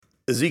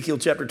Ezekiel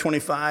chapter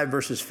 25,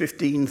 verses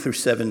 15 through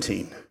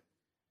 17.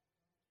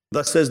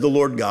 Thus says the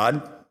Lord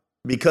God,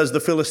 because the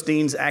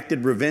Philistines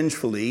acted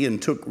revengefully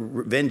and took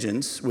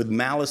vengeance with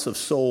malice of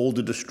soul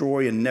to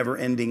destroy a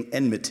never-ending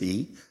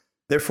enmity,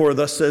 therefore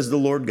thus says the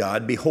Lord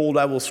God, behold,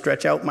 I will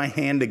stretch out my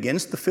hand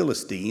against the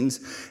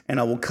Philistines, and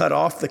I will cut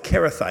off the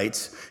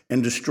Kerethites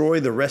and destroy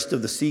the rest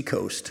of the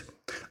seacoast.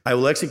 I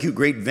will execute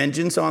great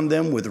vengeance on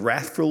them with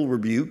wrathful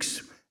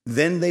rebukes.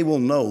 Then they will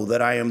know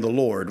that I am the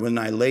Lord when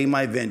I lay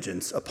my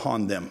vengeance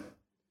upon them.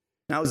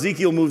 Now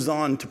Ezekiel moves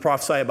on to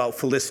prophesy about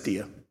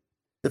Philistia.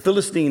 The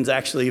Philistines,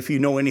 actually, if you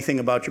know anything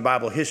about your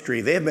Bible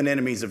history, they have been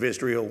enemies of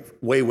Israel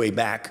way, way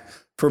back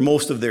for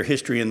most of their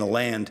history in the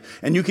land.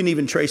 And you can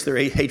even trace their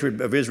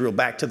hatred of Israel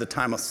back to the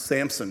time of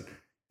Samson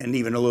and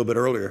even a little bit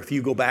earlier. If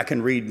you go back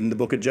and read in the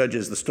book of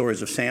Judges the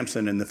stories of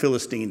Samson and the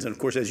Philistines, and of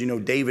course, as you know,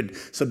 David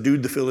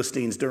subdued the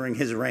Philistines during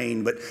his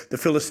reign, but the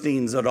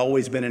Philistines had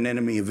always been an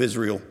enemy of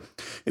Israel.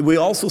 We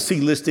also see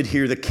listed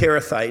here the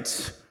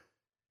Kerethites.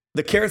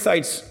 The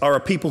Kerethites are a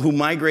people who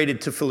migrated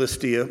to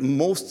Philistia.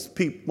 Most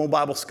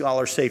Bible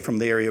scholars say from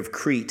the area of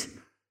Crete,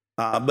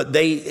 but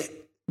they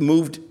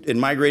moved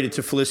and migrated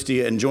to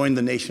Philistia and joined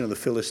the nation of the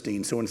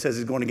Philistines. So when it says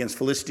he's going against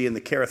Philistia and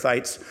the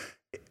Kerethites,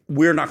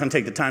 we're not going to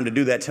take the time to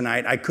do that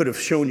tonight. I could have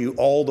shown you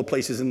all the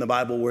places in the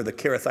Bible where the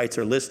Kerethites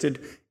are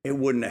listed. It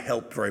wouldn't have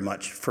helped very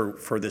much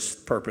for this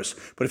purpose.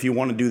 But if you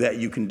want to do that,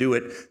 you can do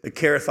it. The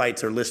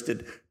Kerethites are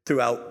listed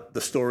throughout the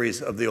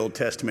stories of the Old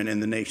Testament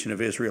and the nation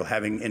of Israel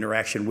having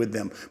interaction with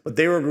them. But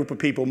they were a group of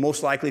people,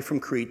 most likely from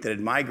Crete, that had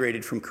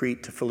migrated from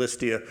Crete to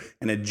Philistia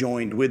and had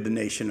joined with the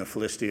nation of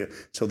Philistia.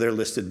 So they're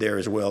listed there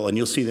as well. And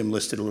you'll see them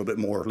listed a little bit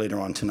more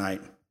later on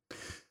tonight.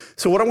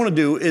 So what I want to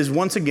do is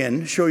once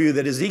again show you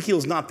that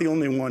Ezekiel's not the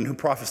only one who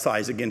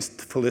prophesies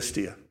against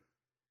Philistia.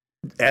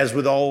 As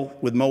with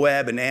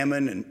Moab and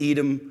Ammon and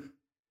Edom,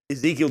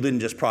 Ezekiel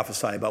didn't just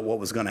prophesy about what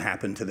was going to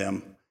happen to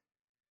them.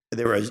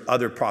 There were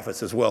other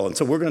prophets as well. And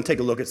so we're going to take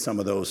a look at some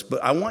of those.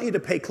 But I want you to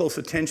pay close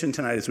attention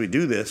tonight as we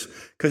do this,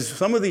 because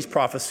some of these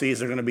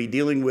prophecies are going to be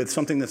dealing with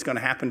something that's going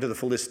to happen to the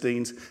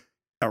Philistines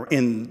or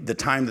in the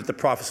time that the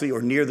prophecy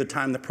or near the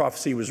time the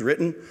prophecy was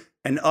written.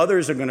 And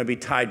others are going to be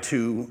tied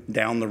to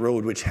down the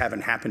road, which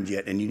haven't happened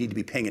yet. And you need to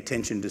be paying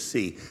attention to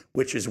see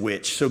which is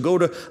which. So go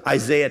to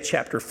Isaiah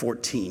chapter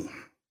 14.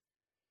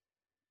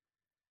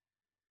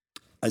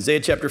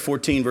 Isaiah chapter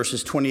 14,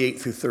 verses 28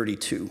 through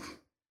 32.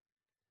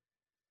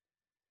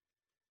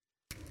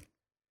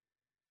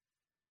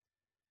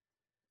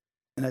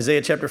 In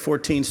Isaiah chapter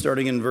 14,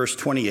 starting in verse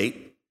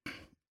 28, the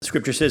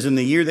scripture says, in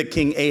the year that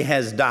King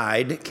Ahaz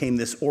died, came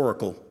this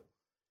oracle.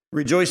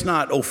 Rejoice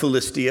not, O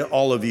Philistia,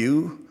 all of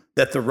you,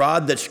 that the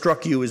rod that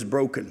struck you is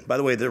broken. By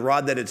the way, the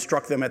rod that had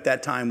struck them at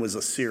that time was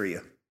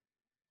Assyria.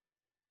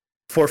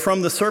 For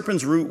from the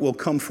serpent's root will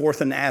come forth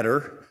an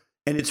adder,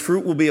 and its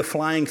fruit will be a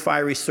flying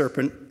fiery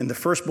serpent, and the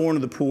firstborn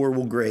of the poor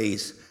will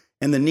graze,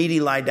 and the needy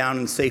lie down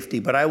in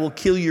safety. But I will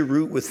kill your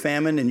root with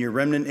famine, and your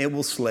remnant it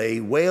will slay.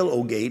 Wail,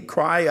 O gate,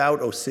 cry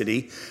out, O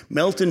city.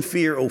 Melt in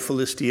fear, O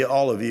Philistia,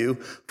 all of you.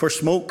 For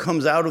smoke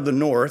comes out of the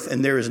north,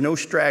 and there is no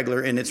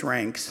straggler in its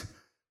ranks.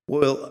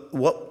 What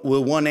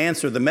will one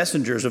answer the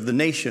messengers of the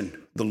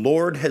nation? The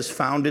Lord has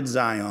founded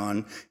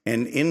Zion,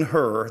 and in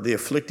her the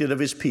afflicted of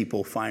his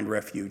people find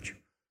refuge.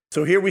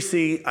 So here we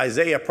see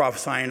Isaiah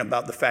prophesying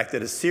about the fact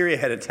that Assyria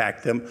had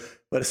attacked them,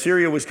 but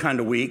Assyria was kind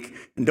of weak.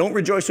 And don't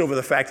rejoice over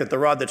the fact that the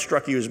rod that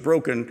struck you is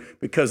broken,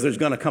 because there's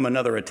going to come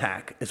another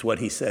attack, is what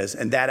he says.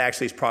 And that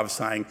actually is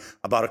prophesying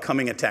about a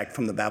coming attack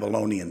from the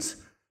Babylonians.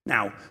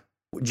 Now,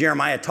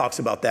 Jeremiah talks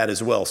about that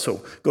as well.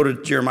 So go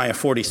to Jeremiah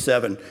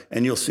 47,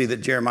 and you'll see that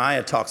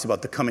Jeremiah talks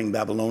about the coming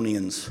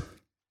Babylonians.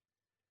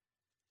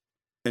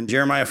 In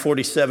Jeremiah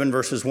 47,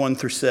 verses 1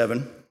 through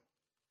 7,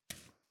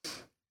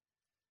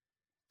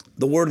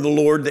 the word of the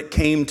Lord that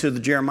came to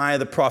Jeremiah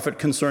the prophet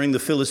concerning the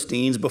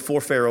Philistines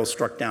before Pharaoh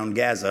struck down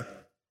Gaza.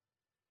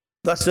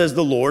 Thus says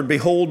the Lord,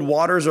 behold,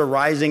 waters are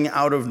rising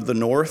out of the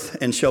north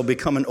and shall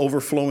become an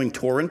overflowing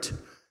torrent.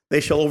 They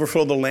shall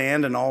overflow the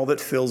land and all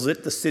that fills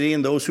it, the city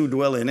and those who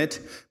dwell in it.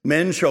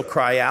 Men shall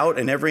cry out,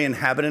 and every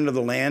inhabitant of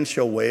the land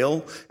shall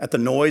wail at the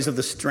noise of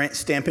the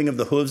stamping of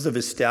the hooves of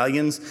his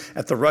stallions,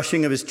 at the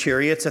rushing of his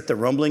chariots, at the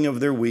rumbling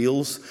of their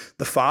wheels.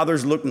 The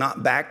fathers look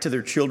not back to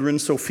their children,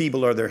 so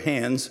feeble are their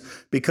hands,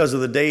 because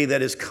of the day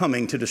that is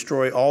coming to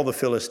destroy all the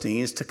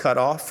Philistines, to cut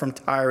off from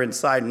Tyre and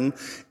Sidon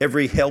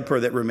every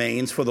helper that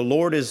remains. For the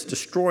Lord is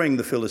destroying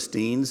the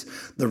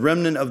Philistines, the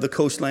remnant of the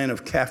coastland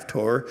of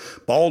Caphtor.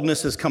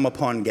 Baldness has come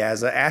upon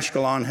Gaza.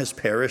 Ashkelon has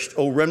perished.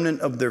 O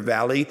remnant of their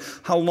valley,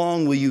 how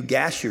long will you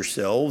gash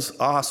yourselves?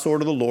 Ah,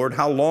 sword of the Lord,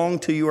 how long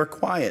till you are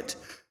quiet?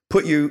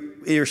 Put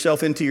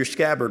yourself into your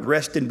scabbard.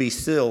 Rest and be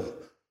still.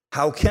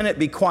 How can it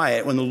be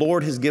quiet when the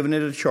Lord has given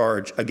it a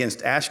charge against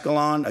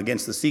Ashkelon,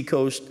 against the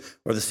seacoast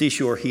or the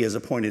seashore he has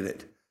appointed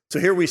it? So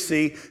here we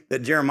see that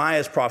Jeremiah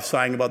is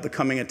prophesying about the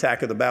coming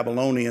attack of the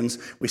Babylonians.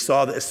 We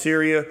saw that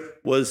Assyria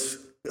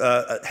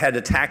had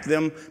attacked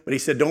them, but he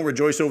said, don't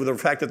rejoice over the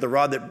fact that the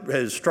rod that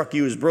has struck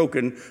you is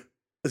broken.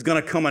 there's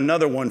going to come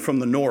another one from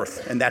the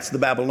north, and that's the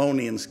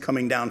Babylonians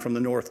coming down from the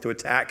north to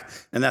attack,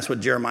 and that's what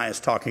Jeremiah is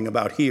talking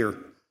about here.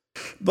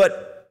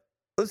 But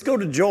let's go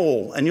to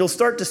Joel, and you'll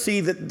start to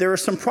see that there are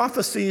some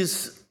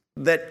prophecies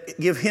that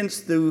give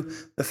hints to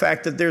the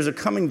fact that there's a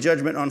coming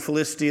judgment on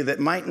Philistia that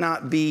might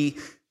not be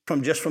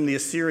from the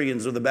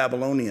Assyrians or the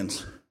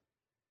Babylonians.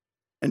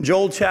 In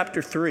Joel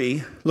chapter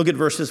 3, look at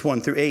verses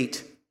 1 through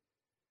 8.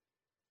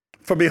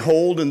 For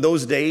behold, in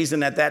those days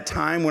and at that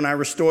time when I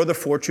restore the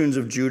fortunes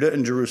of Judah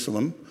and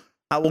Jerusalem,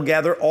 I will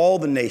gather all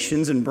the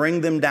nations and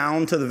bring them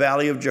down to the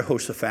valley of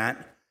Jehoshaphat,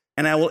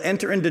 and I will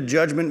enter into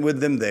judgment with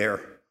them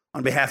there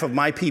on behalf of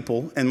my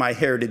people and my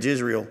heritage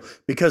Israel,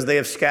 because they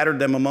have scattered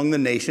them among the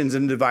nations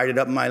and divided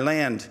up my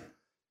land,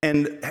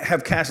 and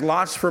have cast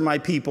lots for my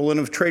people, and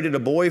have traded a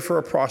boy for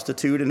a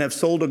prostitute, and have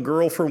sold a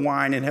girl for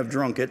wine, and have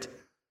drunk it.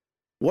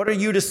 What are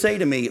you to say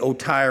to me, O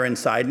Tyre and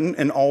Sidon,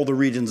 and all the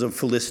regions of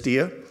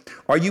Philistia?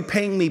 Are you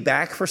paying me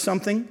back for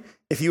something?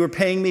 If you are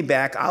paying me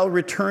back, I'll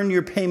return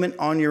your payment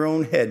on your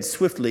own head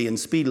swiftly and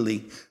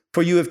speedily.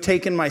 For you have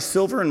taken my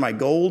silver and my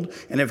gold,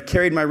 and have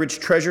carried my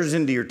rich treasures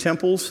into your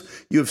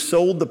temples. You have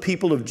sold the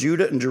people of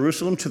Judah and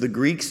Jerusalem to the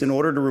Greeks in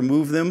order to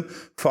remove them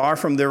far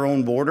from their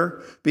own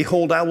border.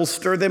 Behold, I will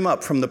stir them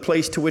up from the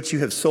place to which you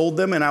have sold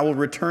them, and I will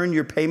return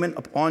your payment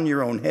upon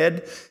your own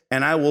head.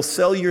 And I will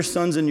sell your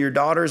sons and your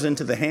daughters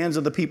into the hands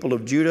of the people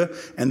of Judah,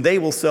 and they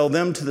will sell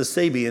them to the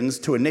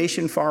Sabeans, to a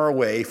nation far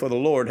away, for the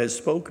Lord has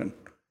spoken.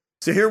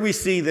 So here we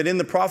see that in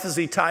the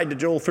prophecy tied to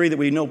Joel 3 that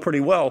we know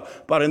pretty well,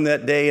 but in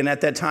that day and at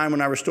that time when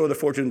I restore the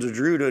fortunes of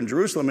Judah and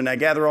Jerusalem and I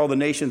gather all the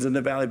nations in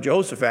the valley of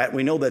Jehoshaphat,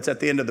 we know that's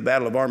at the end of the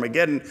battle of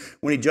Armageddon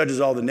when he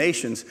judges all the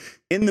nations.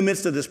 In the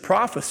midst of this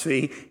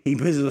prophecy, he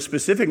gives a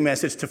specific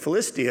message to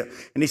Philistia,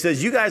 and he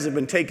says, you guys have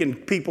been taking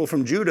people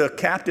from Judah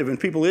captive and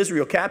people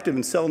Israel captive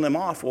and selling them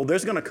off. Well,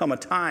 there's going to come a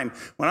time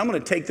when I'm going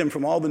to take them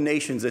from all the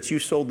nations that you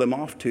sold them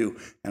off to,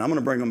 and I'm going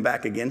to bring them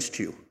back against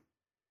you,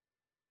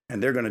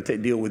 and they're going to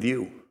deal with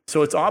you.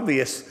 So it's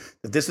obvious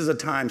that this is a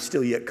time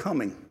still yet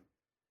coming.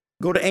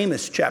 Go to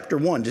Amos chapter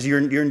 1. You're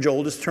in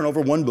Joel, just turn over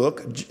one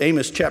book.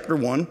 Amos chapter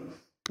 1.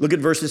 Look at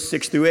verses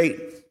 6 through 8.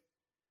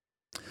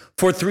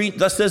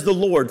 Thus says the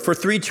Lord, for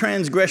 3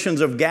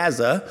 transgressions of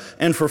Gaza,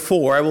 and for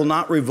 4, I will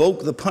not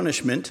revoke the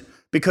punishment,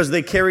 because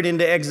they carried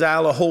into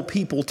exile a whole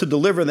people to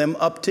deliver them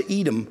up to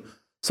Edom.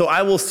 So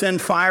I will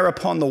send fire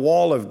upon the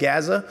wall of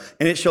Gaza,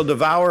 and it shall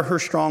devour her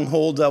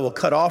strongholds. I will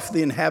cut off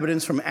the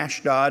inhabitants from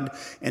Ashdod,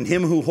 and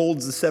him who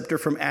holds the scepter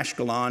from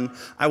Ashkelon.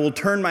 I will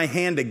turn my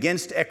hand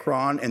against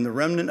Ekron, and the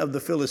remnant of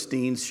the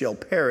Philistines shall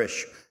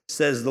perish,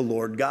 says the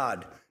Lord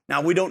God.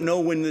 Now, we don't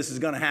know when this is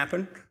going to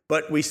happen,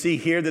 but we see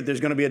here that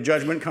there's going to be a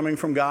judgment coming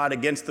from God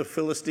against the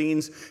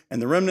Philistines, and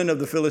the remnant of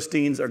the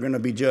Philistines are going to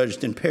be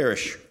judged and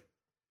perish.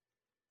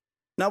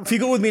 Now, if you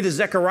go with me to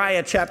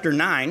Zechariah chapter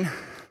 9,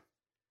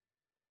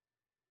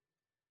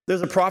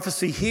 there's a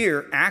prophecy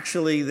here,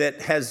 actually,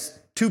 that has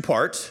 2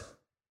 parts.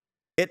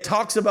 It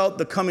talks about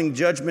the coming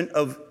judgment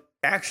of,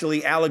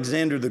 actually,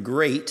 Alexander the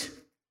Great.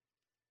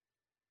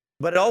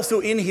 But also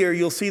in here,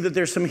 you'll see that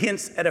there's some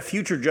hints at a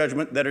future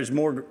judgment that is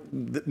more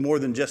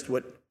than just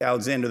what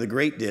Alexander the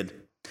Great did.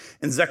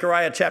 In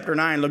Zechariah chapter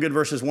 9, look at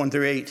verses 1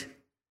 through 8.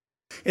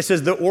 It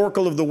says, the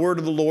oracle of the word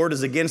of the Lord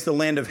is against the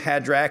land of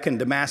Hadrach and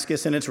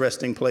Damascus and its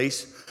resting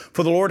place.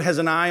 For the Lord has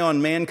an eye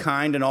on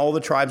mankind and all the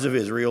tribes of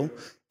Israel,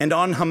 and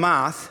on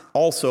Hamath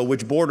also,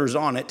 which borders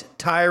on it,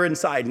 Tyre and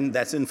Sidon,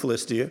 that's in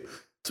Philistia.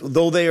 So,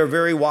 though they are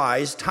very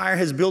wise, Tyre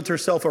has built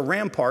herself a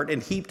rampart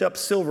and heaped up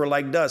silver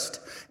like dust,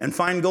 and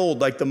fine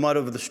gold like the mud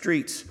of the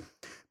streets.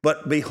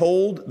 But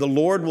behold, the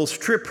Lord will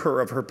strip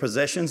her of her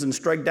possessions and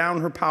strike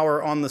down her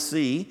power on the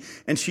sea,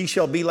 and she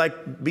shall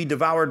be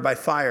devoured by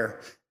fire.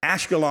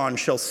 Ashkelon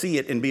shall see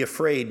it and be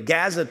afraid.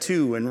 Gaza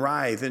too and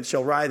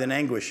shall writhe in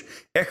anguish.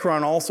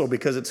 Ekron also,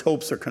 because its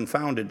hopes are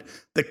confounded.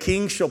 The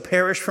king shall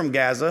perish from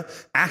Gaza.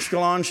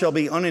 Ashkelon shall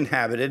be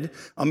uninhabited.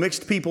 A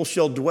mixed people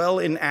shall dwell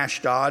in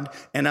Ashdod,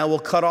 and I will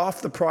cut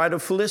off the pride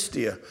of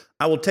Philistia.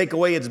 I will take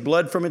away its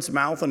blood from its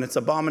mouth and its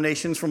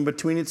abominations from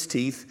between its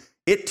teeth.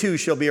 It too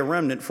shall be a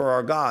remnant for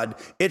our God.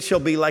 It shall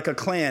be like a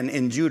clan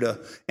in Judah,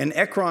 and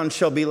Ekron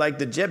shall be like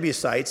the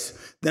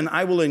Jebusites. Then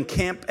I will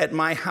encamp at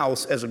my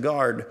house as a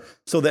guard,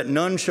 so that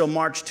none shall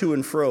march to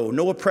and fro.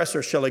 No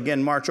oppressor shall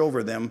again march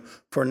over them,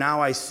 for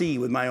now I see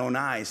with my own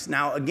eyes.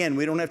 Now, again,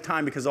 we don't have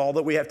time because all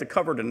that we have to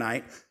cover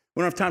tonight. We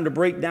don't have time to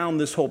break down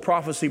this whole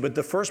prophecy, but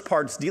the first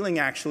part's dealing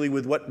actually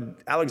with what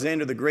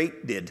Alexander the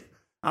Great did.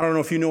 I don't know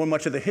if you know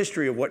much of the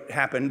history of what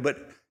happened,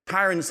 but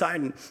Tyre and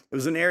Sidon, it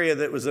was an area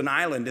that was an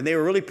island, and they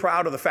were really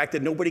proud of the fact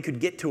that nobody could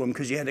get to them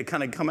because you had to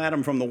kind of come at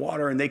them from the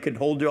water, and they could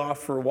hold you off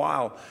for a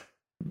while.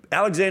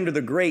 Alexander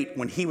the Great,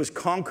 when he was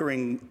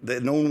conquering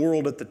the known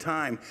world at the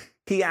time,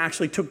 he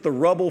actually took the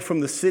rubble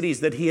from the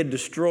cities that he had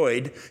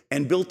destroyed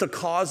and built a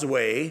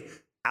causeway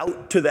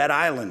out to that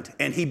island.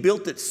 And he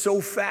built it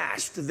so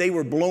fast that they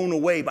were blown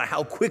away by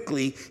how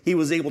quickly he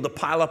was able to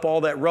pile up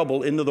all that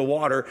rubble into the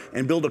water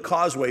and build a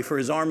causeway for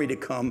his army to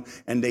come.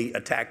 And they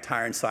attacked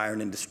Tyre and Sidon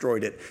and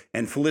destroyed it.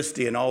 And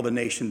Philistia and all the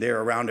nation there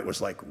around it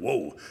was like,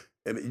 whoa,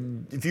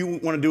 If you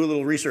want to do a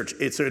little research,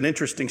 it's an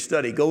interesting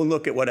study. Go and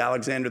look at what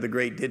Alexander the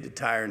Great did to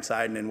Tyre and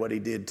Sidon and what he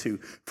did to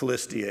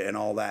Philistia and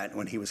all that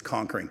when he was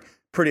conquering.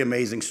 Pretty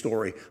amazing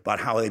story about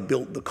how they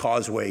built the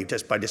causeway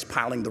just by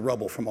piling the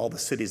rubble from all the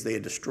cities they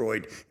had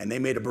destroyed, and they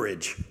made a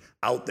bridge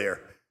out there.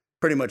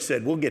 Pretty much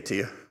said, we'll get to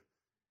you.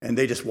 And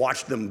they just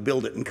watched them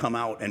build it and come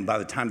out, and by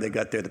the time they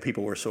got there, the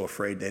people were so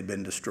afraid they'd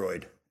been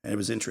destroyed. And it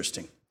was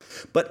interesting.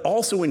 But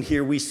also in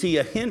here, we see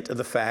a hint of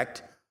the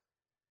fact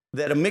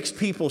that a mixed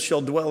people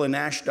shall dwell in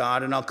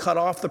Ashdod, and I'll cut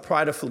off the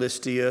pride of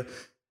Philistia.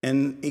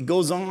 And it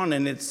goes on,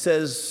 and it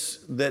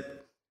says that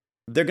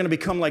they're going to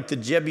become like the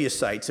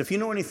Jebusites. If you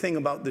know anything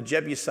about the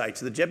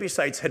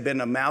Jebusites had been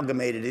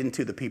amalgamated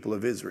into the people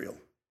of Israel.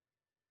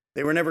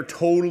 They were never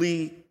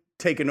totally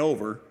taken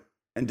over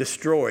and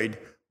destroyed,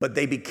 but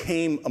they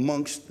became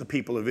amongst the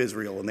people of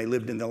Israel, and they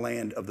lived in the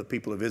land of the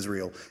people of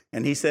Israel.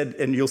 And he said,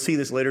 and you'll see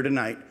this later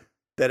tonight,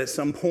 that at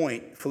some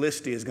point,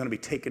 Philistia is going to be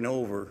taken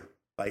over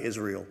by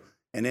Israel.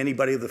 And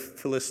anybody of the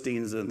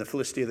Philistines and the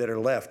Philistia that are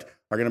left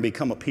are going to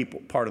become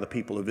part of the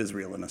people of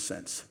Israel in a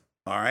sense.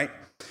 All right?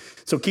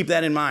 So keep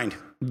that in mind.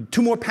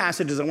 Two more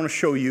passages I want to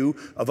show you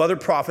of other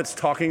prophets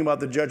talking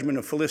about the judgment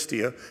of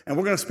Philistia. And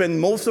we're going to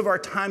spend most of our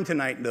time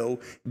tonight, though,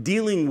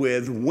 dealing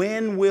with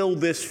when will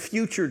this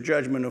future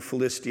judgment of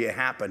Philistia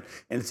happen.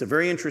 And it's a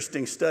very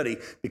interesting study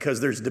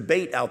because there's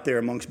debate out there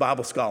amongst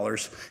Bible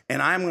scholars.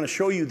 And I'm going to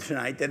show you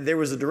tonight that there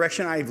was a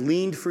direction I've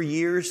leaned for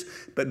years,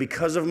 but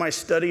because of my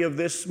study of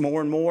this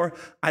more and more,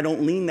 I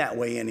don't lean that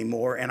way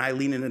anymore, and I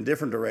lean in a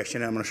different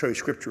direction. And I'm going to show you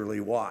scripturally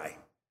why.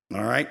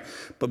 All right?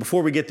 But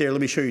before we get there,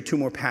 let me show you two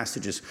more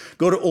passages.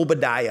 Go to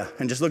Obadiah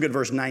and just look at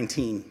verse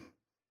 19.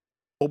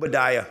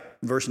 Obadiah,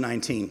 verse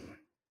 19.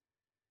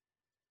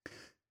 It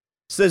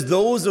says,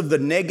 those of the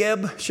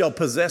Negeb shall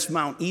possess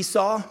Mount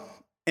Esau,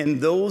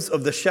 and those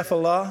of the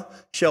Shephelah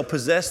shall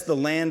possess the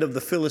land of the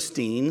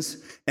Philistines,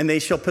 and they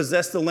shall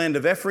possess the land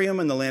of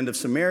Ephraim and the land of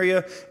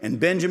Samaria, and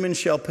Benjamin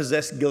shall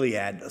possess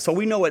Gilead. So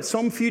we know at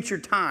some future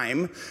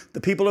time,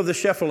 the people of the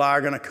Shephelah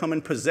are going to come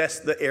and possess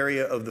the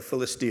area of the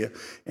Philistia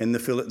and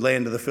the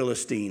land of the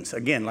Philistines.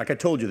 Again, like I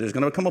told you, there's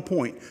going to come a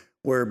point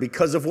where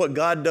because of what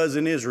God does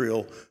in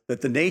Israel, that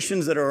the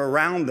nations that are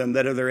around them,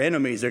 that are their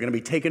enemies, are going to be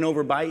taken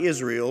over by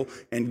Israel,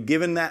 and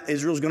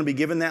Israel's going to be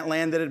given that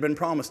land that had been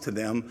promised to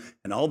them,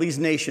 and all these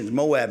nations,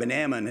 Moab and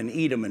Ammon and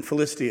Edom and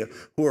Philistia,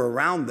 who are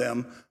around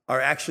them, are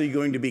actually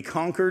going to be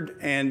conquered,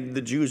 and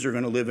the Jews are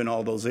going to live in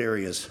all those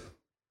areas.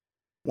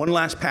 One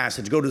last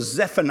passage. Go to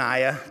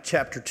Zephaniah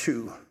chapter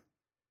 2.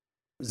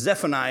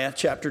 Zephaniah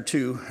chapter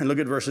 2, and look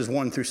at verses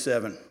 1 through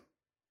 7.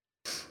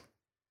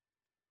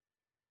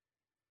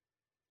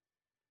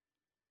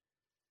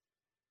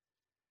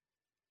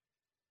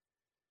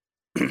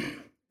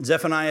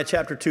 Zephaniah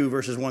chapter 2,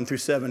 verses 1 through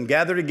 7.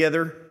 Gather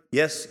together,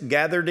 yes,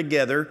 gather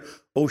together,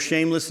 O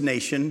shameless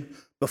nation,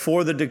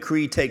 before the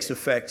decree takes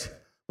effect,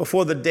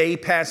 before the day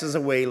passes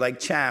away like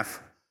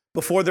chaff,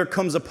 before there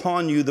comes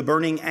upon you the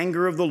burning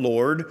anger of the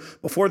Lord,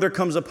 before there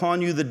comes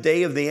upon you the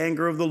day of the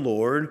anger of the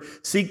Lord.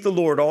 Seek the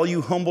Lord, all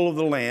you humble of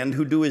the land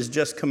who do his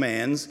just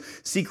commands.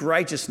 Seek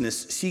righteousness,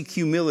 seek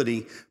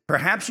humility.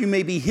 Perhaps you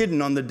may be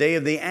hidden on the day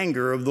of the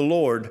anger of the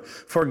Lord.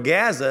 For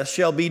Gaza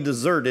shall be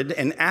deserted,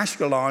 and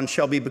Ashkelon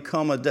shall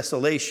become a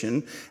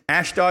desolation.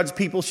 Ashdod's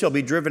people shall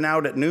be driven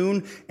out at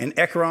noon, and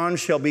Ekron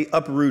shall be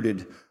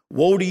uprooted.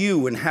 Woe to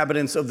you,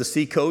 inhabitants of the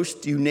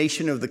seacoast, you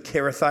nation of the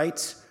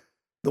Kerethites.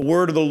 The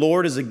word of the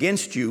Lord is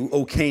against you,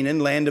 O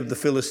Canaan, land of the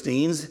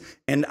Philistines,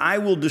 and I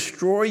will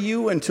destroy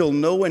you until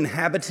no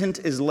inhabitant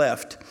is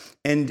left.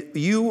 And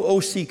you, O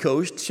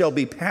seacoast, shall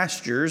be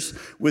pastures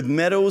with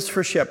meadows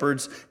for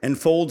shepherds and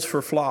folds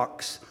for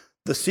flocks.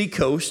 The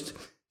seacoast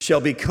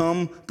shall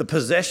become the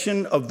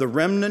possession of the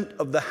remnant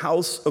of the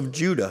house of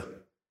Judah,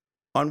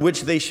 on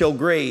which they shall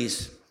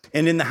graze.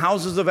 And in the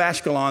houses of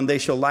Ashkelon they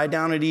shall lie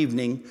down at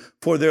evening,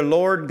 for their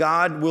Lord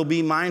God will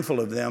be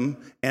mindful of them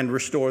and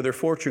restore their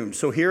fortune.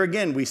 So here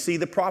again, we see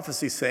the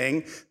prophecy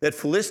saying that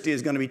Philistia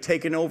is going to be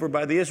taken over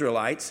by the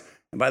Israelites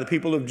and by the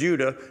people of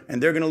Judah,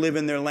 and they're going to live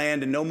in their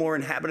land, and no more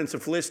inhabitants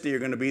of Philistia are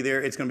going to be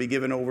there. It's going to be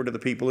given over to the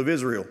people of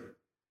Israel.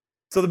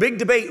 So the big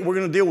debate we're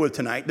going to deal with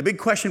tonight, the big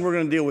question we're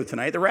going to deal with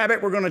tonight, the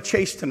rabbit we're going to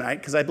chase tonight,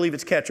 because I believe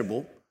it's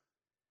catchable.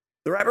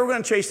 The rabbit we're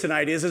going to chase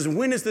tonight is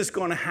when is this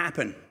going to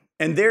happen?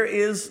 And there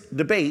is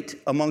debate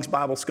amongst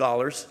Bible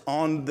scholars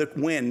on the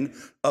when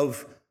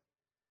of,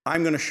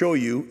 I'm going to show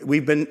you,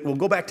 we'll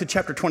go back to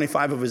chapter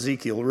 25 of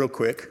Ezekiel real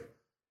quick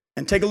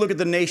and take a look at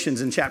the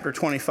nations in chapter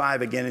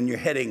 25 again in your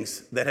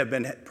headings that have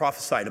been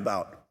prophesied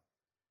about.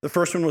 The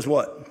first one was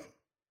what?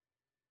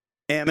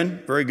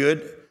 Ammon, very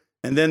good.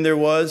 And then there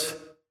was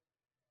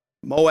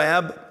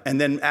Moab,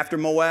 and then after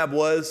Moab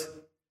was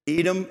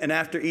Edom, and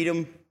after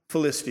Edom,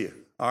 Philistia.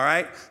 All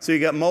right? So you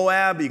got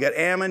Moab, you got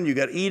Ammon, you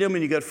got Edom,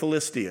 and you got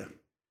Philistia.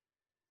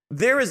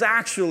 There is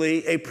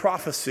actually a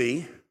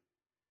prophecy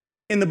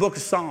in the book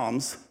of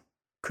Psalms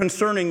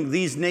concerning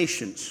these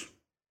nations.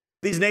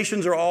 These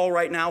nations are all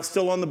right now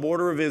still on the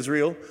border of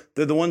Israel.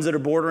 They're the ones that are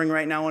bordering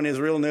right now on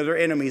Israel, and they're their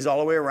enemies all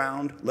the way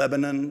around.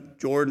 Lebanon,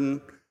 Jordan,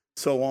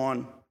 so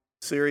on,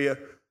 Syria.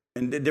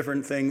 and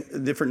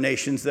different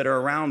nations that are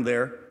around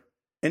there.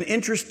 And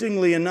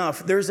interestingly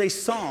enough, there's a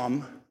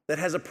psalm that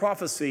has a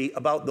prophecy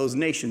about those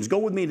nations. Go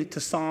with me to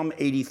Psalm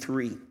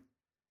 83.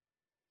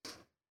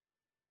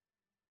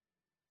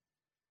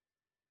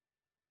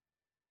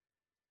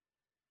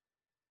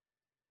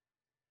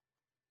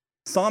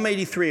 Psalm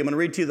 83, I'm going to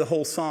read to you the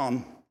whole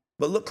psalm,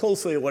 but look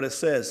closely at what it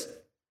says.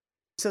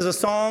 It says, a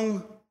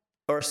song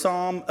or a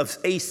psalm of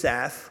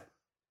Asaph.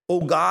 O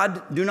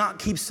God, do not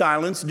keep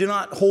silence. Do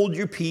not hold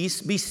your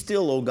peace. Be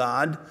still, O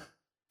God.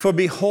 For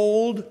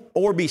behold,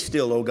 or be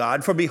still, O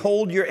God. For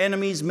behold, your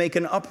enemies make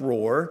an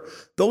uproar.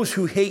 Those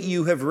who hate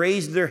you have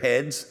raised their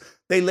heads.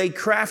 They lay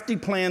crafty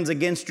plans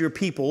against your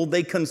people.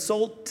 They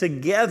consult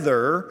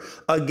together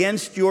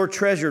against your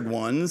treasured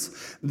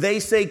ones. They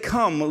say,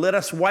 come, let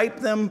us wipe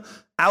them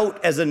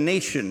out as a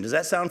nation. Does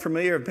that sound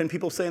familiar? Have been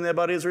people saying that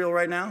about Israel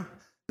right now?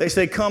 They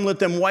say, come, let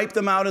them wipe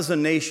them out as a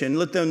nation.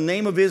 Let the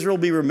name of Israel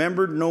be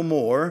remembered no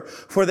more.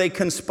 For they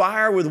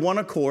conspire with one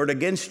accord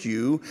against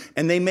you,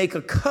 and they make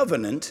a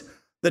covenant.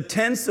 The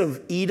tents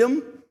of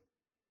Edom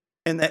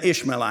and the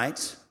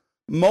Ishmaelites,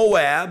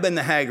 Moab and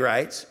the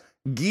Hagrites,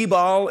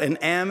 Gebal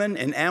and Ammon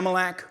and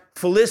Amalek,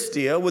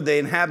 Philistia with the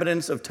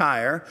inhabitants of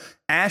Tyre,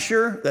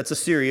 Asher, that's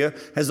Assyria,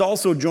 has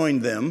also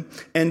joined them,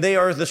 and they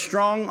are the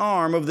strong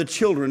arm of the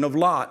children of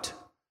Lot.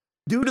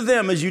 Do to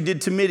them as you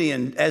did to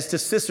Midian, as to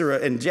Sisera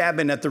and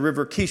Jabin at the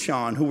river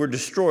Kishon, who were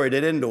destroyed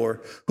at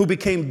Endor, who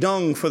became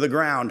dung for the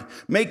ground.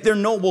 Make their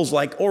nobles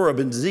like Oreb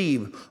and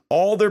Zeb,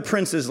 all their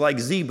princes like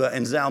Zebah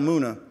and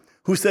Zalmunna,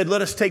 who said,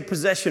 let us take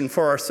possession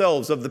for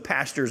ourselves of the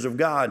pastures of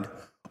God.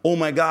 O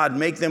my God,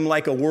 make them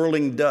like a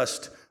whirling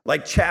dust,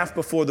 like chaff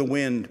before the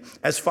wind.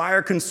 As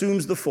fire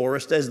consumes the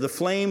forest, as the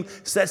flame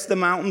sets the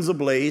mountains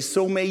ablaze,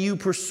 so may you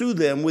pursue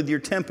them with your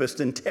tempest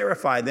and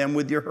terrify them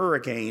with your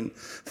hurricane.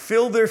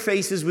 Fill their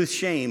faces with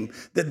shame,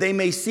 that they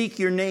may seek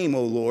your name,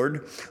 O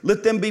Lord.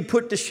 Let them be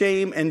put to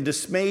shame and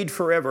dismayed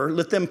forever.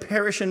 Let them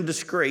perish in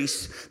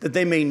disgrace, that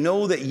they may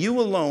know that you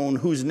alone,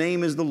 whose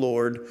name is the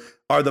Lord,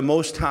 are the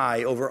most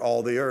high over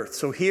all the earth.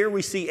 So here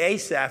we see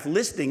Asaph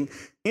listing,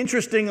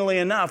 interestingly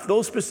enough,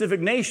 those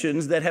specific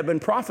nations that have been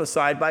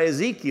prophesied by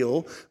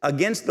Ezekiel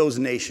against those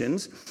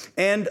nations,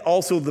 and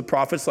also the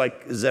prophets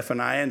like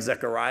Zephaniah and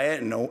Zechariah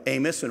and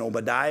Amos and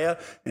Obadiah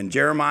and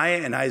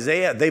Jeremiah and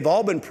Isaiah. They've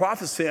all been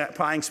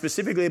prophesying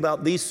specifically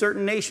about these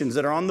certain nations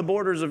that are on the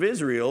borders of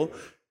Israel.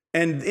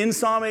 And in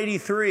Psalm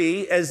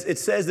 83, as it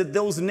says that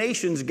those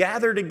nations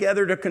gather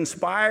together to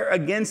conspire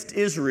against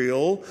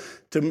Israel,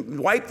 to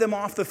wipe them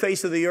off the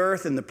face of the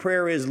earth. And the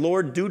prayer is,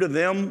 Lord, do to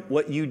them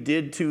what you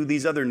did to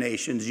these other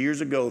nations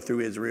years ago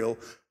through Israel.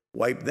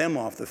 Wipe them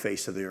off the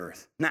face of the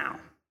earth. Now,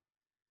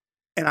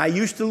 and I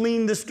used to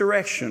lean this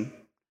direction.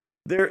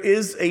 There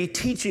is a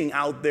teaching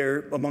out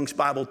there amongst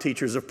Bible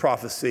teachers of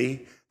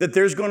prophecy that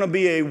there's going to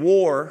be a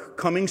war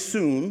coming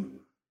soon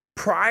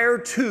prior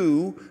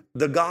to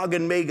the Gog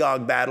and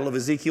Magog battle of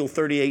Ezekiel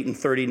 38 and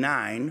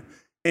 39,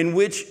 in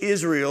which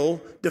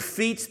Israel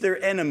defeats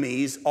their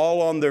enemies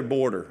all on their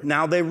border.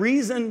 Now, the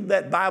reason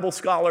that Bible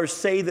scholars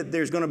say that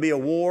there's going to be a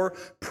war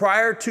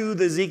prior to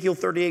the Ezekiel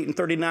 38 and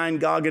 39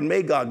 Gog and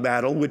Magog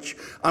battle, which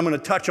I'm going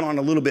to touch on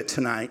a little bit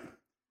tonight,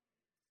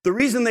 the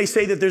reason they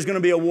say that there's going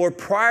to be a war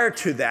prior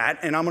to that,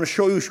 and I'm going to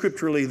show you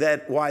scripturally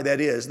why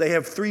that is, they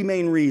have three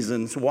main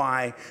reasons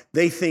why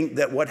they think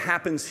that what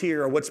happens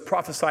here, or what's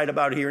prophesied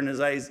about here in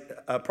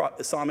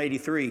Psalm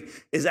 83,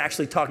 is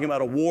actually talking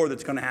about a war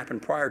that's going to happen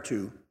prior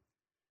to.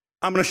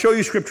 I'm going to show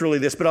you scripturally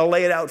this, but I'll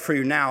lay it out for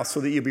you now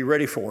so that you'll be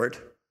ready for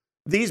it.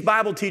 These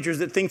Bible teachers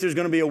that think there's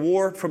going to be a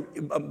war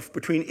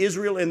between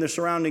Israel and the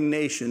surrounding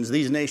nations,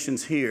 these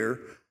nations here,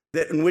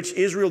 that in which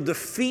Israel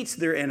defeats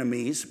their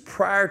enemies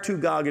prior to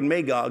Gog and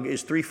Magog,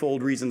 is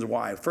threefold reasons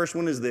why. First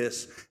one is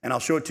this, and I'll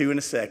show it to you in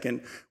a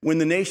second. When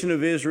the nation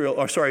of Israel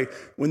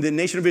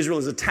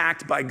is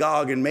attacked by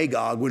Gog and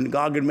Magog, when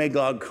Gog and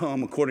Magog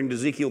come, according to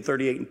Ezekiel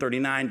 38 and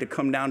 39, to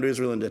come down to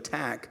Israel and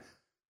attack,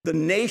 the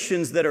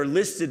nations that are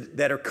listed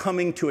that are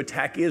coming to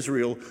attack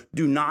Israel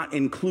do not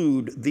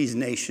include these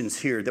nations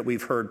here that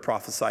we've heard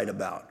prophesied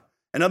about.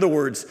 In other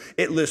words,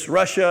 it lists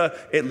Russia,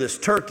 it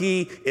lists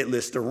Turkey, it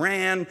lists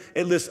Iran,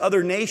 it lists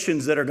other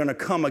nations that are going to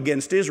come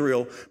against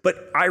Israel.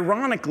 But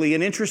ironically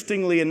and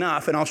interestingly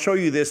enough, and I'll show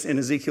you this in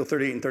Ezekiel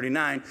 38 and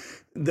 39,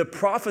 the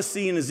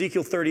prophecy in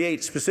Ezekiel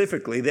 38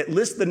 specifically that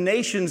lists the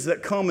nations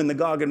that come in the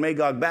Gog and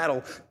Magog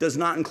battle does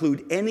not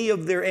include any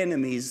of their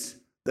enemies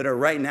that are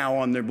right now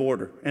on their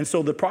border. And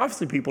so the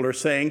prophecy people are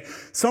saying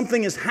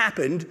something has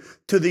happened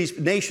to these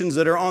nations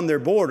that are on their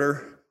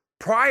border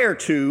prior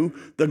to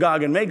the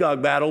Gog and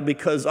Magog battle,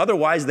 because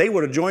otherwise they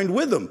would have joined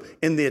with them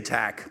in the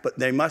attack, but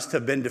they must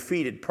have been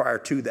defeated prior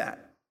to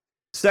that.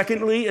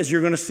 Secondly, as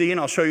you're going to see, and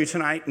I'll show you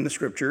tonight in the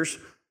scripture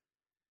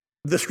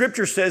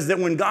says that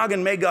when Gog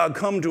and Magog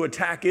come to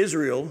attack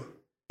Israel,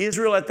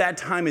 Israel at that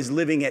time is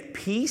living at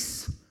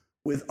peace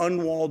with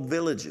unwalled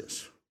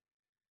villages.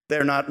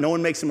 No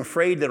one makes them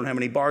afraid. They don't have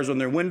any bars on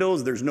their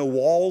windows. There's no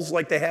walls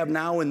like they have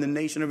now in the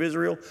nation of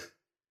Israel.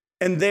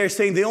 And they're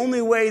saying the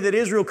only way that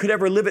Israel could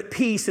ever live at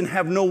peace and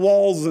have no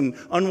walls and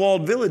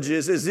unwalled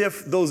villages is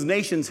if those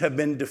nations have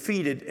been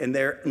defeated and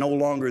they're no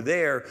longer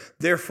there.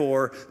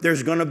 Therefore,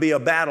 there's going to be a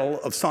battle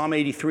of Psalm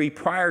 83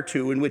 prior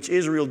to, in which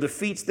Israel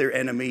defeats their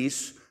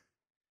enemies.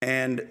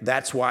 And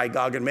that's why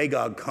Gog and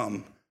Magog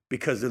come,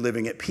 because they're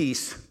living at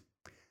peace.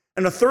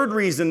 And a third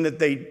reason that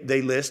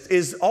they list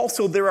is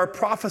also there are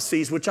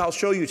prophecies, which I'll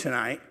show you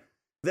tonight,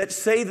 that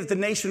say that the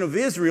nation of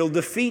Israel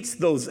defeats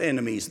those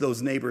enemies,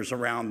 those neighbors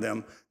around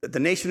them, that the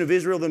nation of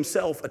Israel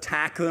themselves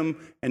attack them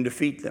and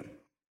defeat them.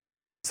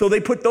 So they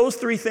put those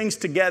three things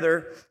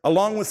together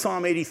along with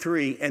Psalm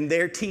 83, and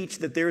they teach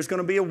that there's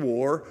going to be a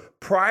war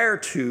prior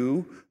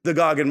to the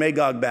Gog and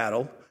Magog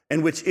battle,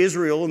 in which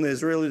Israel and the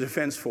Israeli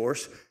Defense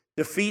Force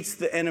defeats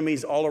the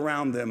enemies all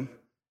around them,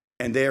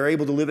 and they are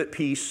able to live at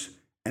peace.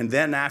 And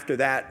then after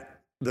that,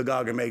 the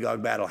Gog and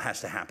Magog battle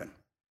has to happen.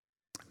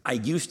 I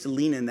used to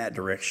lean in that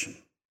direction.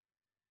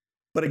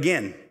 But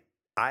again,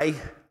 I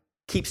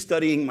keep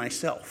studying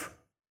myself.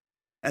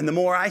 And the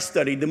more I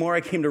studied, the more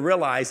I came to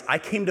realize I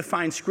came to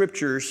find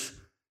scriptures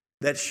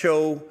that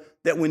show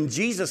that when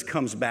Jesus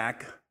comes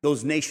back,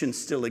 those nations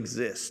still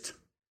exist.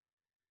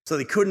 So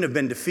they couldn't have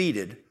been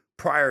defeated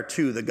prior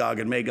to the Gog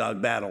and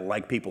Magog battle,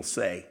 like people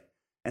say.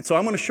 And so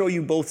I'm going to show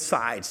you both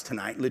sides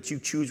tonight, let you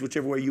choose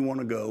whichever way you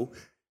want to go.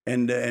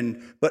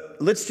 But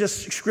let's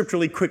just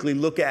scripturally quickly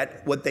look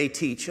at what they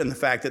teach and the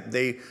fact that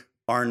they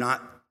are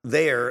not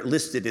there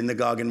listed in the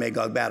Gog and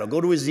Magog battle. Go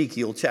to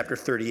Ezekiel chapter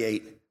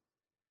 38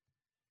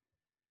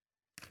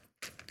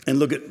 and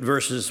look at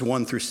verses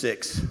 1 through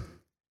 6.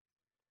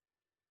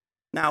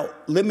 Now,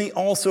 let me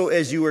also,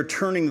 as you are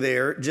turning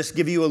there, just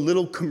give you a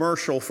little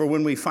commercial for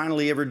when we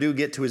finally ever do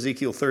get to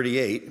Ezekiel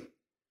 38.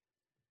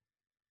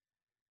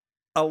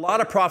 A lot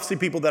of prophecy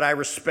people that I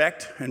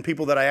respect and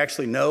people that I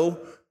actually know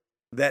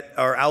that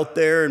are out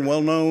there and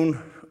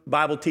well-known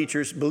Bible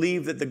teachers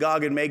believe that the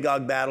Gog and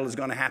Magog battle is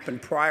going to happen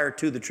prior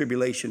to the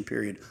tribulation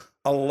period.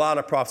 A lot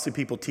of prophecy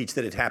people teach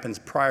that it happens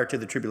prior to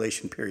the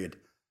tribulation period.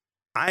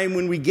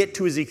 When we get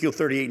to Ezekiel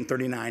 38 and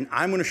 39,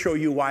 I'm going to show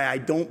you why I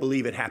don't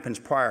believe it happens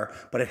prior,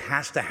 but it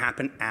has to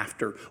happen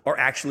after, or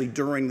actually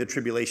during the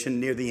tribulation,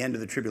 near the end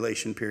of the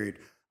tribulation period.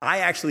 I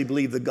actually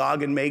believe the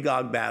Gog and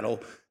Magog battle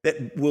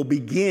that will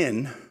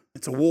begin,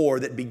 it's a war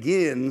that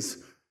begins,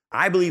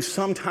 I believe,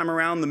 sometime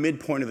around the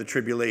midpoint of the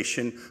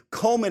tribulation,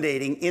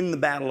 culminating in the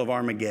Battle of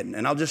Armageddon.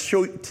 And I'll just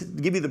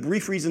give you the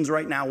brief reasons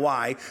right now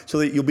why, so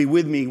that you'll be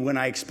with me when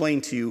I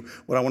explain to you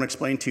what I want to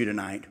explain to you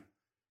tonight.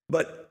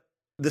 But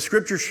the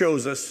scripture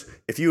shows us,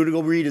 if you were to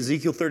go read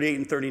Ezekiel 38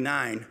 and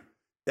 39,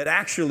 that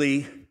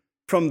actually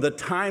from the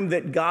time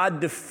that God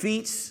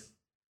defeats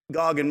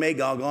Gog and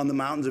Magog on the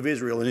mountains of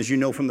Israel, and as you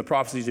know from the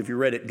prophecies, if you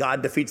read it,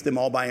 God defeats them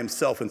all by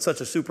himself in such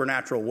a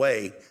supernatural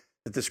way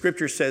that the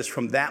scripture says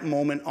from that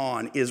moment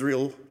on,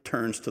 Israel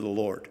turns to the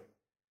Lord.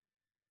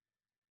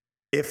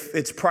 If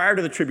it's prior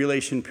to the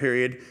tribulation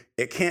period,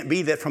 it can't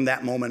be that from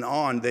that moment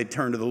on they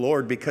turn to the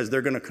Lord, because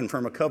they're going to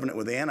confirm a covenant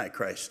with the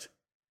Antichrist.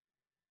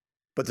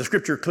 But the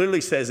scripture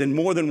clearly says in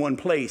more than one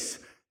place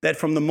that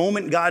from the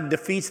moment God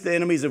defeats the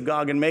enemies of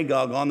Gog and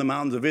Magog on the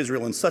mountains of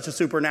Israel in such a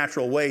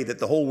supernatural way that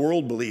the whole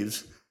world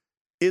believes,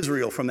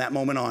 Israel from that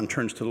moment on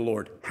turns to the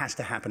Lord. Has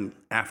to happen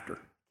after,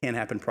 can't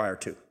happen prior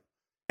to.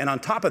 And on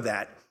top of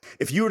that,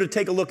 if you were to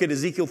take a look at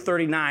Ezekiel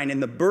 39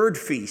 and the bird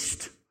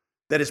feast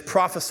that is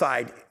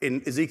prophesied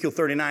in Ezekiel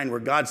 39, where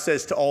God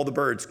says to all the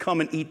birds, come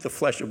and eat the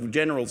flesh of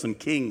generals and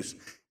kings,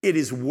 it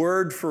is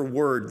word for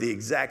word the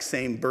exact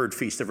same bird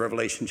feast of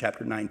Revelation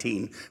chapter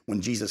 19,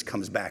 when Jesus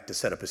comes back to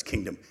set up his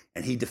kingdom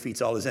and he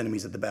defeats all his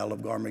enemies at the Battle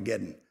of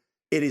Armageddon.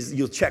 It is,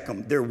 you'll check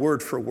them, they're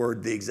word for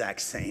word the exact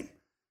same.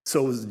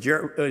 So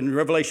in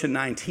Revelation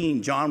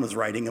 19, John was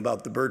writing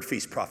about the bird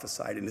feast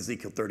prophesied in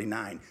Ezekiel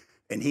 39.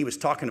 And he was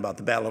talking about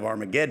the Battle of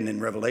Armageddon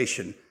in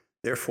Revelation.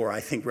 Therefore, I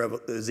think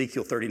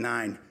Ezekiel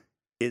 39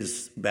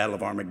 is Battle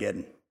of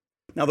Armageddon.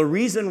 Now, the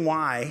reason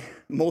why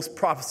most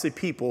prophecy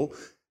people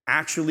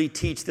actually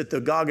teach that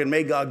the Gog and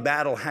Magog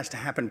battle has to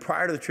happen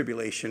prior to the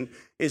tribulation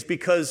is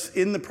because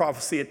in the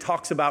prophecy it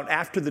talks about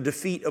after the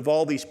defeat of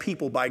all these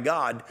people by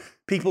God,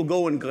 people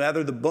go and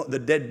gather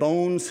the dead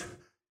bones,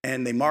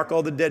 and they mark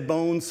all the dead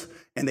bones,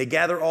 and they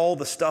gather all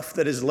the stuff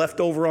that is left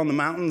over on the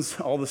mountains,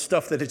 all the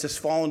stuff that has just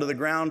fallen to the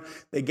ground.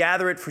 They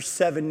gather it for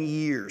 7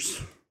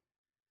 years.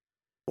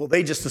 Well,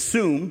 they just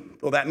assume,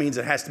 well, that means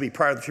it has to be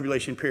prior to the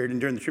tribulation period,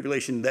 and during the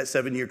tribulation, that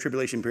 7-year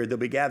tribulation period, they'll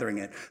be gathering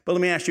it. But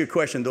let me ask you a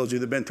question, those of you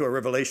that have been through a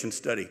Revelation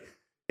study.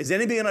 Is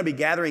anybody going to be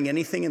gathering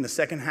anything in the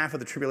second half of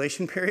the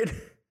tribulation period?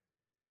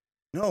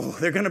 No,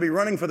 they're going to be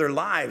running for their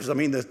lives. I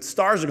mean, the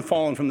stars are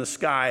falling from the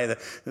sky.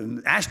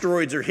 The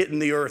asteroids are hitting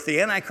the earth.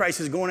 The Antichrist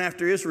is going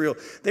after Israel.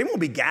 They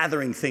won't be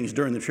gathering things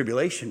during the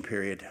tribulation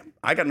period.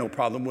 I got no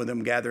problem with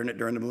them gathering it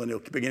during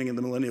the beginning of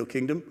the millennial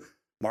kingdom,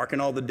 marking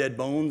all the dead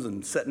bones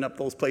and setting up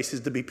those places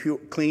to be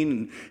clean,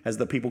 and as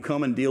the people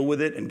come and deal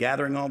with it and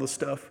gathering all the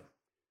stuff.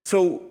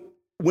 So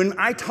when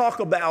I talk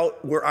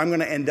about where I'm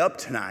going to end up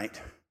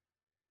tonight,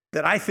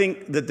 that I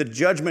think that the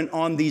judgment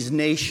on these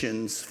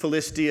nations,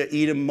 Philistia,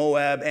 Edom,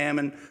 Moab,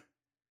 Ammon,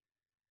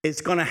 It's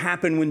going to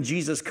happen when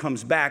Jesus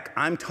comes back.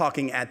 I'm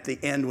talking at the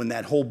end when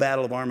that whole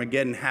battle of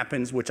Armageddon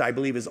happens, which I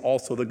believe is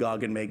also the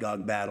Gog and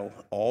Magog battle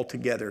all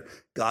together.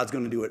 God's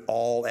going to do it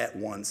all at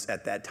once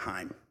at that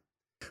time.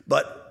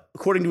 But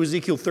according to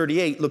Ezekiel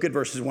 38, look at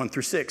verses 1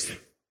 through 6. It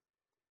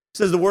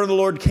says, the word of the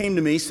Lord came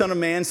to me, son of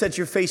man, set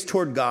your face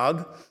toward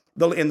Gog,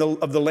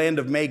 of the land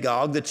of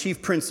Magog, the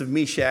chief prince of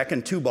Meshach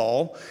and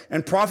Tubal,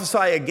 and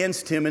prophesy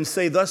against him and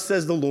say, thus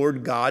says the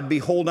Lord God,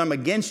 behold, I'm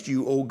against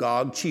you, O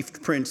Gog,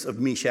 chief prince of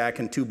Meshach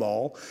and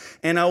Tubal,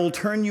 and I will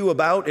turn you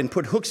about and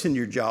put hooks in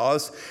your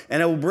jaws,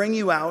 and I will bring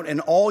you out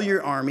and all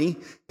your army,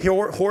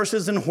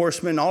 horses and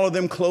horsemen, all of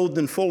them clothed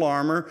in full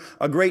armor,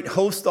 a great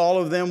host, all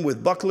of them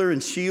with buckler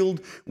and shield,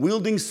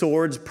 wielding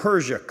swords.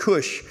 Persia,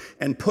 Cush,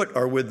 and Put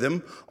are with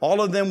them, all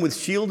of them with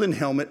shield and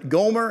helmet,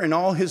 Gomer and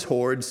all his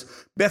hordes,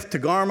 Beth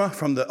Togarmah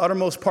from the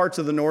uttermost parts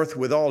of the north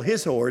with all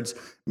his hordes.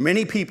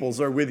 Many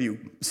peoples are with you.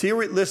 See,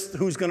 it lists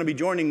who's going to be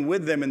joining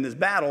with them in this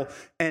battle,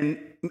 and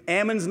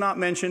Ammon's not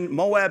mentioned,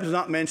 Moab's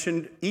not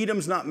mentioned,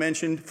 Edom's not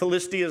mentioned,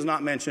 Philistia's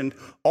not mentioned.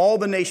 All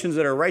the nations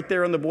that are right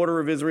there on the border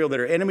of Israel that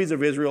are enemies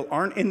of Israel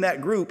aren't in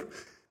that group.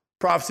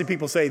 Prophecy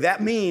people say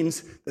that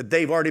means that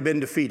they've already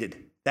been defeated.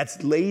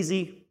 That's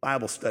lazy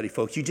Bible study,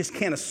 folks. You just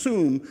can't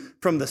assume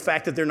from the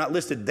fact that they're not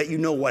listed that you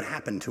know what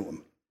happened to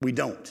them. We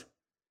don't.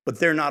 But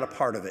they're not a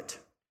part of it.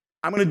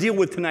 I'm going to deal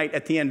with tonight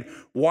at the end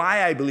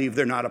why I believe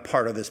they're not a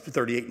part of this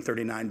 38 and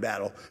 39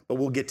 battle, but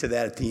we'll get to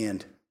that at the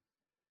end.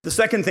 The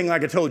second thing,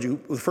 like I told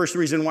you, the first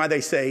reason why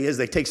they say is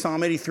they take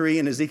Psalm 83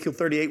 and Ezekiel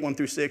 38, 1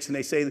 through 6, and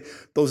they say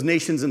those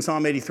nations in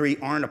Psalm 83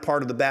 aren't a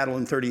part of the battle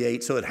in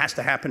 38, so it has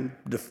to happen.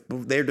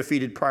 They're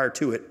defeated prior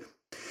to it.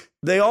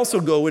 They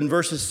also go in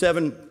verses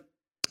 7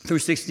 through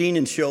 16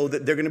 and show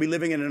that they're going to be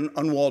living in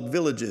unwalled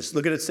villages.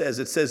 Look at it says.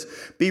 It says,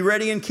 be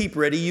ready and keep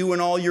ready, you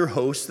and all your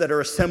hosts that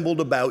are assembled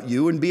about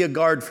you, and be a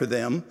guard for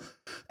them.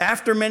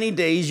 After many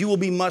days you will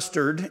be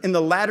mustered. In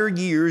the latter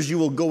years you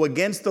will go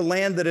against the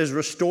land that is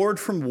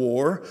restored from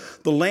war,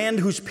 the land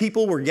whose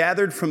people were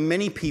gathered from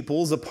many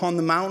peoples upon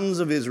the mountains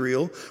of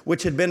Israel,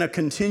 which had been a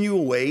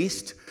continual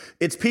waste.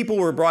 Its people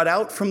were brought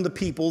out from the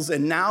peoples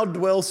and now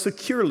dwell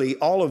securely,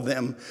 all of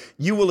them.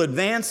 You will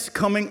advance,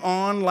 coming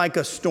on like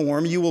a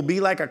storm. You will be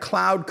like a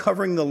cloud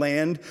covering the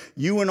land,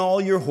 you and all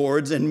your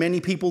hordes, and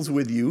many peoples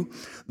with you.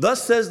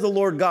 Thus says the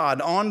Lord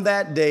God, on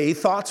that day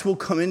thoughts will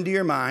come into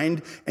your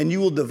mind, and you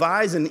will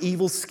devise an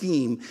evil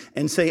scheme,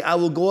 and say, I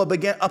will go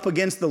up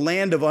against the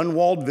land of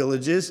unwalled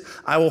villages.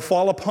 I will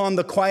fall upon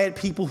the quiet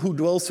people who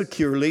dwell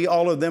securely,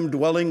 all of them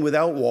dwelling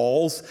without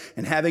walls,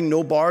 and having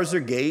no bars or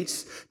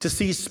gates, to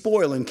seize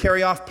spoil and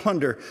carry off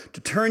plunder,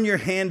 to turn your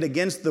hand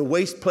against the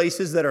waste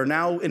places that are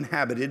now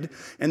inhabited,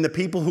 and the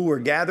people who were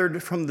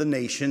gathered from the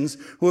nations,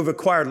 who have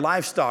acquired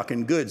livestock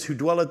and goods, who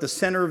dwell at the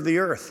center of the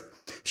earth.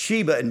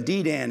 Sheba and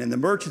Dedan and the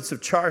merchants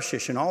of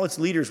Tarshish and all its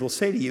leaders will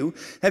say to you,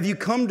 have you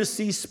come to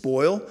seize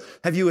spoil?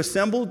 Have you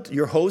assembled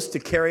your hosts to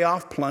carry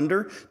off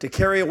plunder, to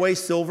carry away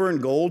silver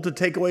and gold, to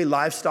take away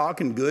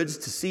livestock and goods,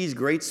 to seize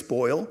great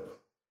spoil?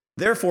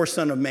 Therefore,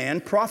 son of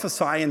man,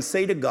 prophesy and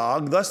say to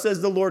Gog, thus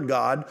says the Lord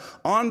God,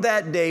 on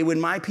that day when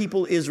my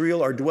people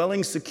Israel are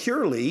dwelling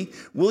securely,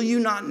 will you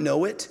not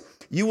know it?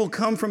 You will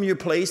come from your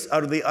place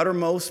out of the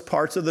uttermost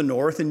parts of the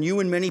north, and you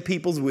and many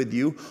peoples with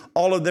you,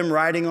 all of them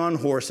riding on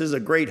horses, a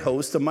great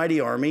host, a mighty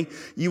army.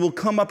 You will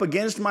come up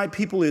against my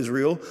people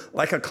Israel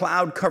like a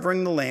cloud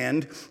covering the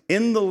land.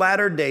 In the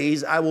latter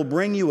days I will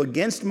bring you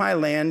against my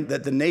land,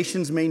 that the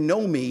nations may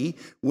know me,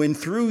 when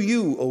through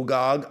you, O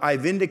Gog, I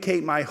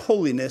vindicate my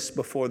holiness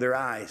before their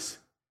eyes.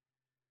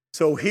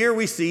 So here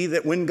we see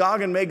that when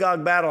Gog and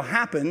Magog battle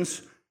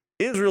happens,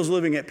 Israel's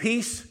living at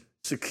peace,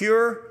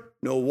 secure,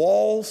 no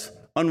walls,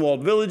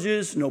 unwalled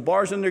villages, no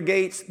bars on their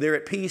gates, they're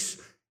at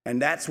peace, and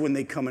that's when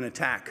they come and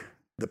attack.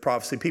 The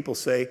prophecy people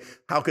say,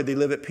 how could they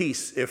live at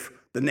peace if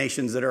the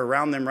nations that are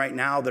around them right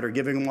now that are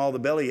giving them all the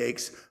belly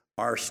aches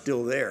are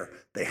still there?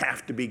 They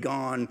have to be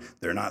gone.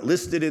 They're not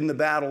listed in the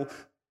battle,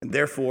 and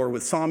therefore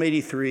with Psalm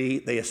 83,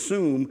 they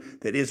assume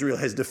that Israel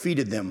has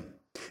defeated them.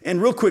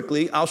 And real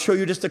quickly, I'll show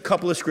you just a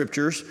couple of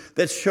scriptures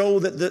that show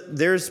that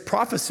there's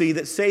prophecy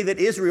that say that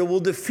Israel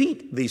will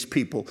defeat these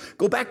people.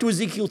 Go back to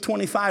Ezekiel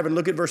 25 and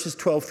look at verses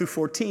 12 through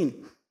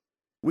 14.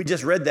 We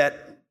just read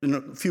that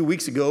a few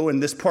weeks ago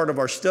in this part of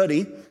our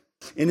study.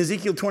 In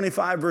Ezekiel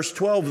 25, verse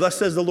 12, thus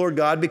says the Lord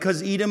God,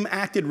 because Edom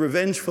acted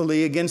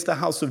revengefully against the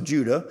house of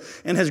Judah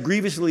and has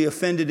grievously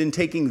offended in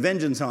taking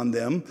vengeance on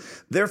them,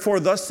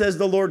 therefore thus says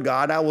the Lord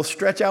God, I will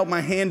stretch out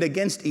my hand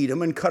against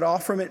Edom and cut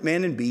off from it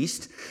man and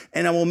beast,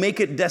 and I will make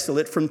it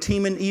desolate from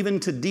Teman even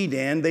to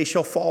Dedan. They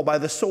shall fall by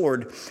the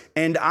sword,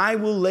 and I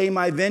will lay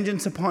my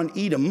vengeance upon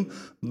Edom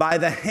by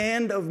the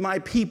hand of my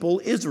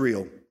people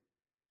Israel.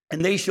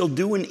 And they shall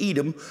do in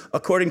Edom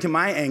according to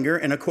my anger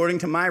and according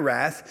to my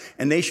wrath,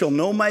 and they shall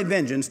know my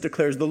vengeance,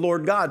 declares the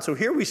Lord God. So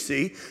here we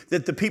see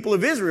that the people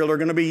of Israel are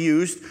going to be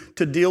used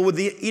to deal with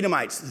the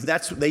Edomites.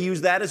 They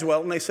use that as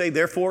well, and they say,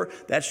 therefore,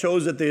 that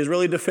shows that the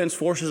Israeli defense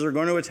forces are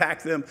going to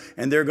attack them,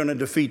 and they're going to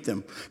defeat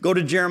them. Go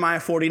to Jeremiah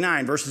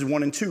 49, verses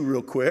 1 and 2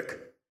 real quick.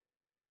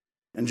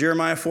 And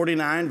Jeremiah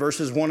 49,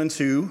 verses 1 and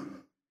 2.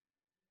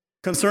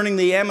 Concerning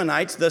the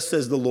Ammonites, thus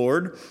says the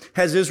Lord,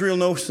 has Israel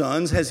no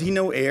sons? Has he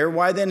no heir?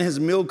 Why then has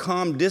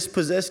Milcom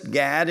dispossessed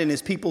Gad, and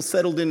his people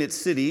settled in its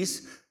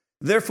cities?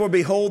 Therefore,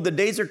 behold, the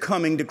days are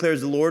coming,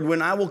 declares the Lord,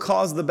 when I will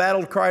cause the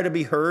battle cry to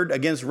be heard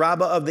against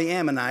Rabbah of the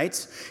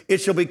Ammonites. It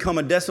shall become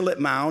a desolate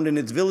mound, and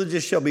its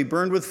villages shall be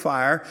burned with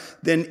fire.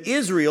 Then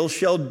Israel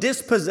shall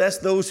dispossess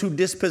those who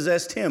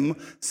dispossessed him,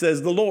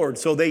 says the Lord.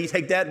 So they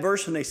take that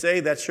verse and they say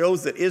that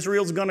shows that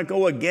Israel's going to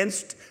go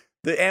against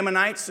the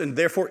Ammonites, and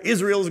therefore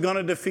Israel's going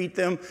to defeat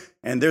them,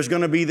 and there's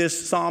going to be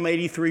this Psalm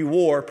 83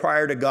 war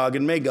prior to Gog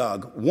and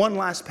Magog. One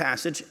last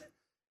passage,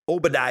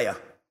 Obadiah.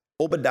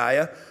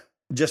 Obadiah,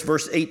 just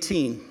verse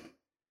 18.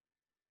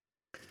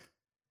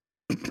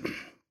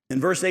 In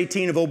verse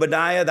 18 of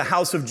Obadiah, the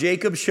house of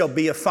Jacob shall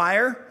be a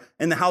fire,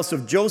 and the house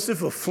of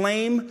Joseph a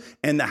flame,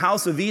 and the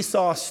house of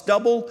Esau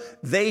stubble.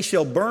 They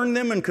shall burn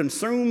them and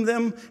consume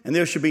them, and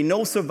there shall be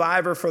no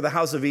survivor for the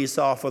house of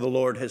Esau, for the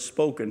Lord has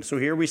spoken. So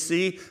here we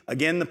see,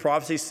 again, the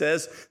prophecy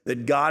says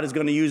that God is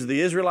going to use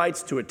the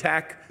Israelites to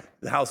attack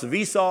the house of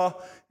Esau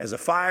as a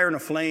fire and a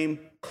flame.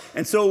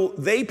 And so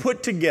they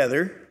put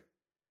together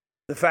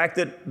the fact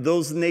that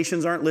those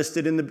nations aren't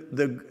listed in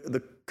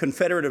the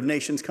confederate of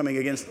nations coming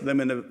against them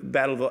in the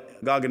battle of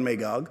Gog and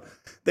Magog.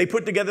 They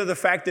put together the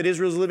fact that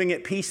Israel's living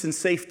at peace and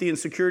safety and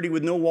security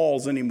with no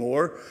walls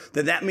anymore,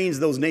 that means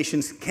those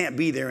nations can't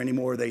be there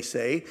anymore, they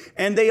say.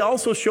 And they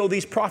also show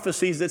these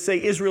prophecies that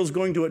say Israel's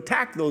going to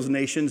attack those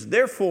nations.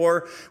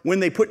 Therefore,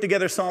 when they put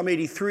together Psalm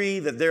 83,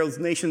 that those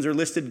nations are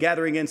listed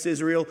gathering against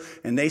Israel,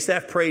 and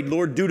Asaph prayed,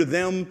 Lord, do to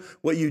them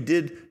what you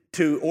did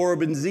to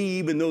Oreb and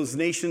Zeeb and those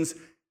nations.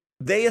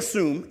 They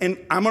assume, and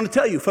I'm going to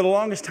tell you, for the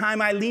longest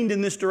time, I leaned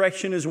in this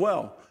direction as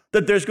well,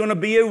 that there's going to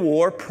be a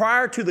war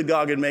prior to the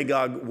Gog and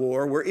Magog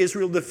war where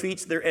Israel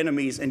defeats their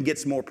enemies and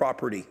gets more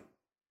property.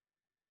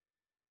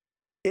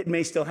 It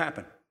may still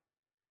happen.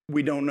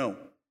 We don't know.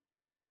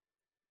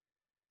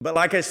 But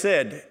like I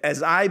said,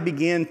 as I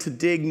began to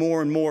dig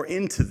more and more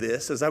into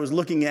this, as I was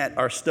looking at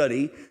our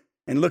study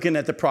and looking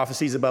at the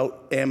prophecies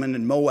about Ammon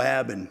and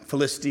Moab and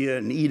Philistia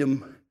and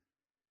Edom,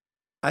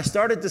 I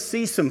started to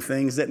see some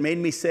things that made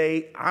me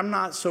say, I'm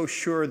not so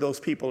sure those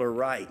people are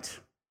right.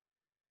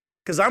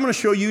 Because I'm going to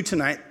show you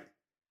tonight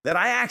that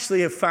I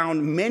actually have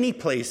found many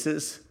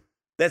places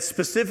that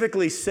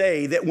specifically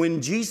say that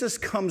when Jesus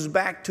comes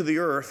back to the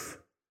earth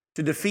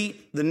to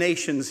defeat the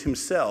nations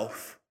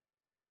himself,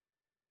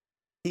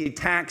 he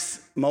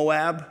attacks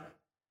Moab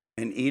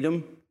and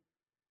Edom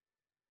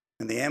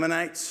and the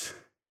Ammonites.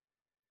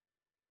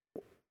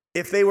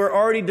 If they were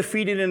already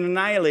defeated and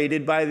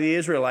annihilated by the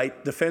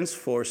Israelite defense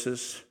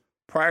forces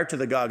prior to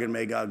the Gog and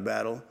Magog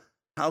battle,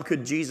 how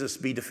could Jesus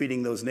be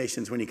defeating those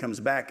nations when he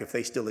comes back if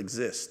they still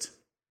exist?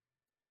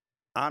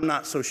 I'm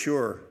not so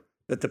sure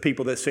that the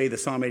people that say the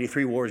Psalm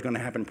 83 war is going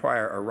to happen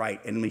prior are right.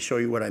 And let me show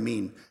you what I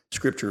mean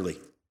scripturally.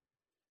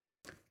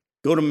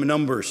 Go to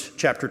Numbers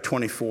chapter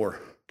 24.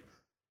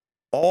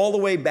 All the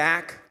way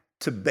back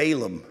to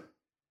Balaam,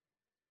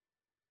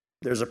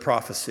 there's a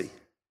prophecy.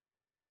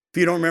 If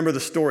you don't remember the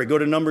story, go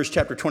to Numbers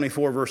chapter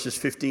 24, verses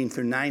 15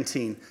 through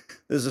 19.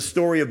 There's a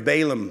story of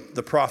Balaam,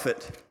 the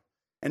prophet.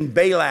 And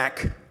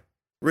Balak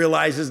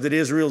realizes that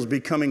Israel is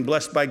becoming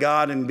blessed by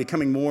God and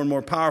becoming more and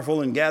more powerful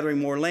and gathering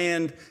more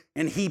land.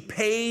 And he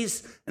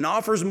pays and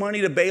offers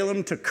money to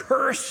Balaam to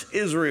curse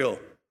Israel.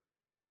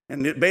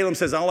 And Balaam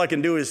says, all I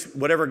can do is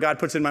whatever God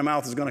puts in my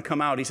mouth is going to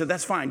come out. He said,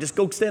 that's fine. Just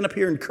go stand up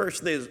here and curse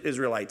the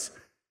Israelites.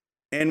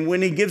 And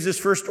when he gives his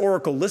first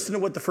oracle, listen to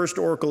what the first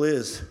oracle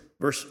is.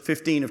 Verse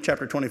 15 of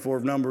chapter 24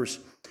 of Numbers.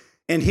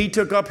 And he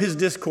took up his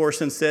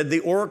discourse and said, the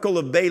oracle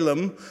of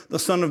Balaam, the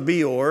son of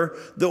Beor,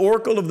 the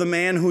oracle of the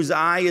man whose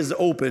eye is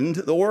opened,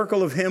 the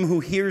oracle of him who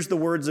hears the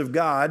words of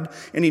God,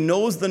 and he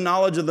knows the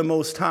knowledge of the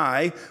Most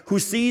High, who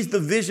sees the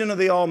vision of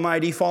the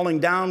Almighty falling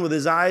down with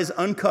his eyes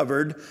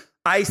uncovered.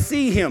 I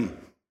see him,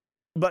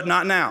 but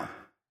not now.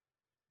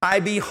 I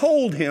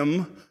behold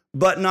him,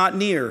 but not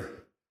near.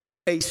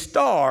 A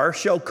star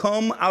shall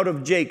come out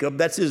of Jacob,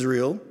 that's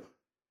Israel,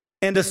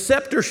 and a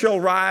scepter shall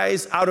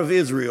rise out of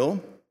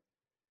Israel.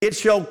 It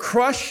shall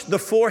crush the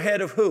forehead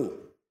of who?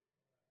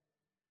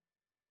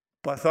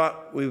 Well, I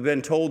thought we've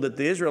been told that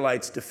the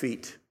Israelites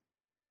defeat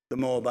the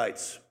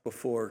Moabites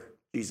before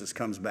Jesus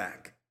comes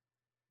back.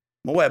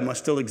 Moab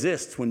must still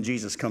exist when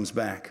Jesus comes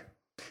back.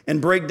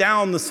 And break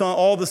down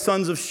all the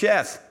sons of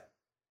Sheth.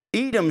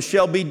 Edom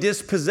shall be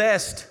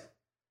dispossessed.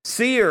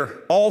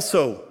 Seir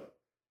also,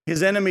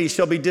 his enemies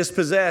shall be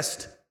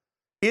dispossessed.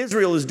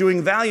 Israel is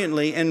doing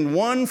valiantly, and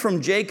one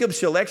from Jacob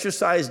shall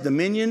exercise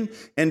dominion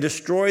and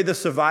destroy the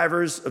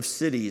survivors of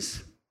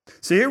cities.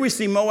 So here we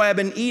see Moab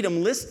and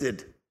Edom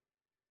listed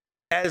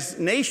as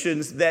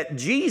nations that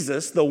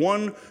Jesus,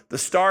 the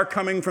star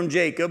coming from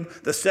Jacob,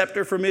 the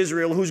scepter from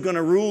Israel, who's going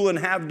to rule and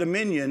have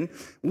dominion,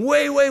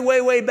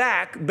 way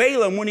back,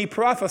 Balaam, when he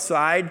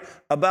prophesied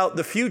about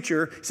the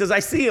future, says, I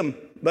see him,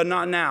 but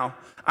not now.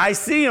 I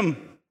see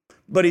him,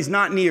 but he's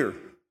not near.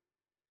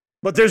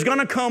 But there's going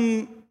to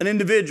come an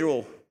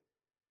individual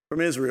from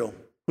Israel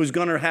who's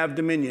going to have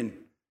dominion,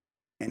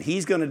 and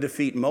he's going to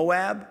defeat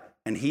Moab,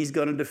 and he's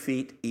going to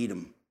defeat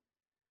Edom.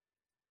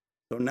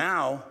 So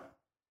now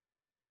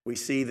we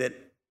see that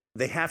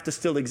they have to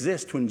still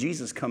exist when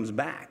Jesus comes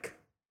back.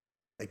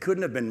 They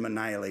couldn't have been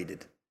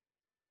annihilated.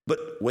 But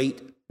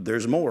wait,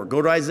 there's more.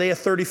 Go to Isaiah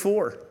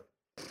 34.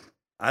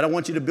 I don't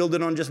want you to build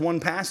it on just one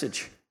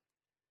passage.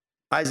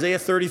 Isaiah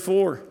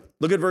 34.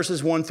 Look at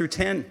verses 1 through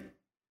 10.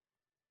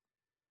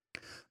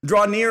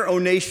 Draw near, O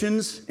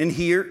nations, and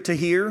hear,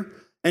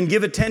 and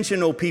give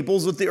attention, O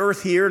peoples, let the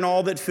earth hear and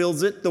all that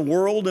fills it, the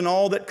world and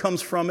all that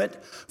comes from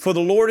it. For the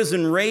Lord is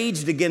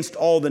enraged against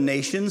all the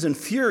nations and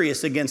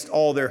furious against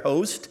all their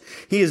host.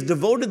 He has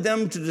devoted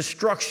them to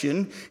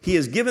destruction. He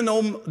has given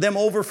them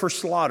over for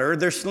slaughter.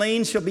 Their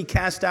slain shall be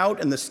cast out,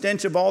 and the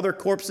stench of all their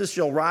corpses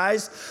shall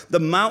rise.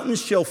 The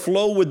mountains shall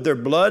flow with their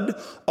blood.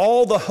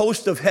 All the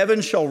host of heaven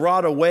shall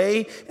rot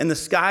away, and the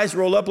skies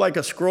roll up like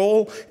a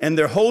scroll, and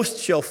their host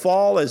shall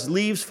fall as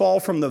leaves fall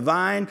from the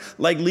vine,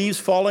 like leaves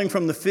falling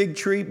from the fig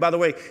tree. By the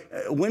way,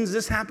 when's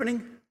this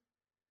happening?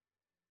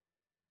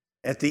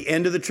 At the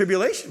end of the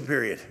tribulation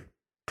period.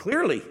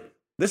 Clearly.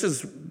 This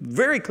is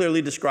very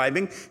clearly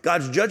describing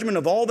God's judgment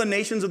of all the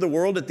nations of the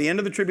world at the end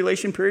of the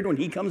tribulation period when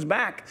he comes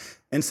back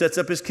and sets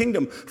up his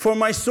kingdom. For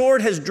my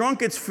sword has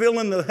drunk its fill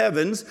in the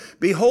heavens.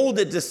 Behold,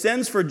 it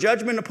descends for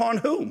judgment upon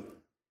whom?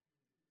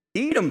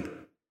 Edom.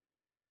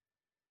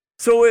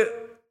 So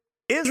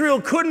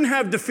Israel couldn't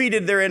have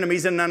defeated their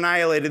enemies and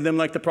annihilated them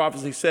like the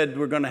prophecy said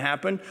were going to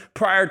happen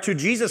prior to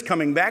Jesus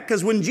coming back,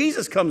 because when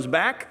Jesus comes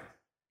back,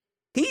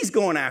 he's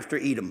going after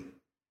Edom.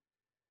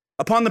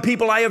 Upon the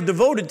people I have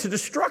devoted to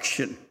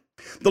destruction.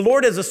 The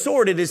Lord has a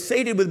sword, it is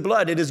sated with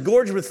blood, it is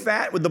gorged with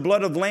fat, with the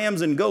blood of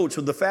lambs and goats,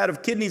 with the fat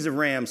of kidneys of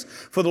rams.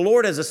 For the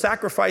Lord has a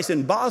sacrifice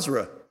in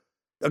Bozrah,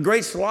 a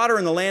great slaughter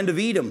in the land of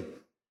Edom.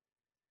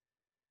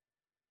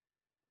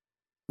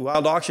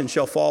 Wild oxen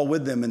shall fall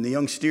with them, and the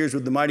young steers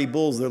with the mighty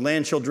bulls. Their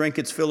land shall drink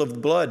its fill of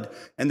blood,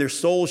 and their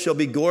souls shall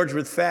be gorged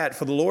with fat.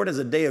 For the Lord has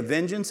a day of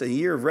vengeance, a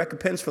year of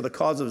recompense for the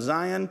cause of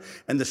Zion.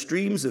 And the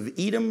streams of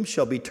Edom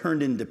shall be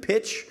turned into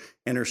pitch,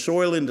 and her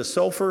soil into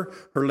sulfur.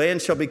 Her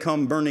land shall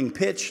become burning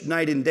pitch.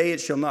 Night and day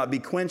it shall not be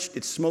quenched.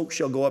 Its smoke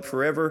shall go up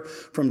forever.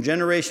 From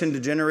generation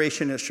to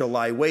generation it shall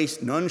lie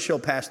waste. None shall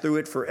pass through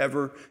it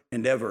forever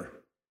and ever.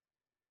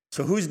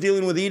 So who's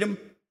dealing with Edom?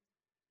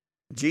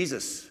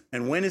 Jesus.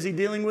 And when is he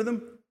dealing with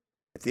them?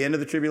 At the end of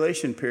the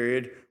tribulation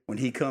period, when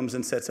he comes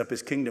and sets up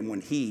his kingdom, when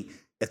he,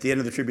 at the end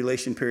of the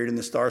tribulation period, and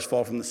the stars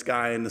fall from the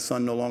sky and the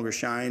sun no longer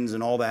shines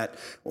and all that,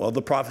 well,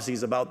 the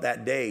prophecies about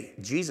that day,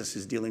 Jesus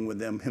is dealing with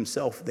them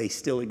himself. They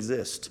still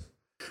exist.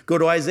 Go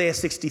to Isaiah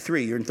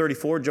 63. You're in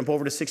 34, jump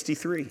over to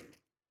 63.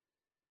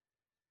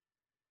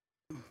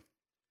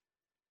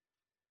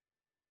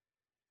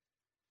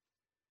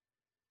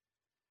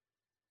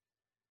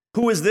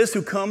 Who is this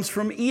who comes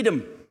from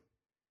Edom?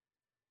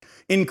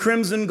 In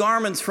crimson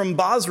garments from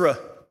Bozrah,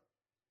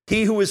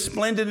 he who is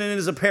splendid in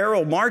his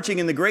apparel, marching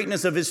in the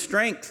greatness of his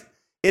strength.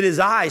 It is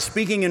I,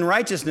 speaking in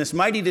righteousness,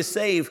 mighty to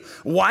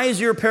save. Why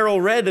is your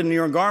apparel red and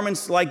your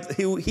garments like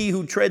he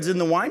who treads in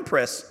the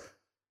winepress?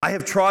 I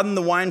have trodden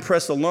the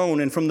winepress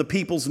alone, and from the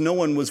peoples no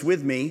one was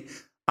with me.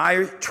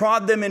 I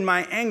trod them in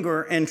my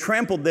anger and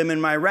trampled them in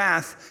my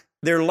wrath.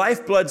 Their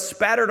lifeblood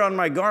spattered on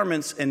my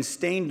garments and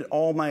stained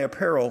all my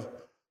apparel.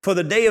 For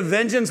the day of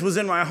vengeance was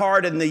in my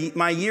heart, and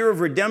my year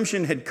of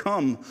redemption had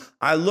come.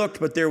 I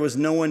looked, but there was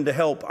no one to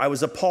help. I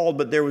was appalled,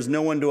 but there was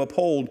no one to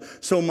uphold.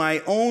 So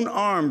my own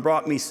arm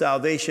brought me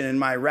salvation, and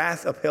my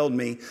wrath upheld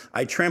me.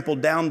 I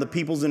trampled down the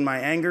peoples in my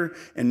anger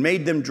and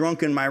made them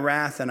drunk in my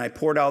wrath, and I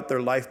poured out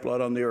their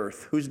lifeblood on the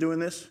earth. Who's doing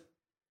this?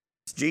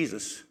 It's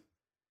Jesus.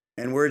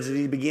 And where does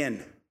he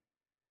begin?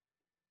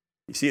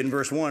 You see it in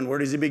verse 1. Where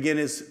does he begin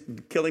his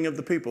killing of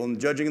the people and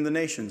judging of the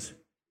nations?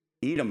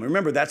 Edom.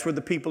 Remember, that's where the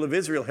people of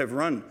Israel have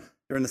run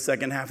during the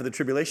second half of the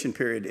tribulation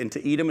period,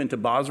 into Edom, into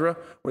Bozrah,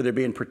 where they're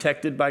being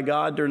protected by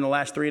God during the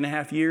last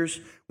 3.5 years.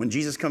 When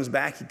Jesus comes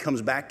back, he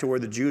comes back to where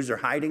the Jews are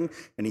hiding,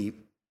 and he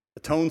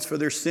atones for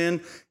their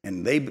sin,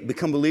 and they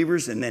become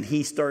believers, and then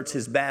he starts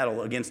his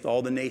battle against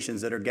all the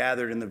nations that are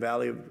gathered in the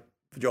valley of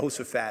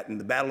Jehoshaphat and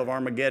the battle of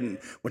Armageddon,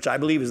 which I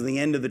believe is the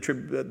end of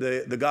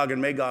the Gog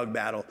and Magog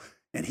battle.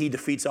 And he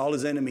defeats all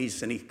his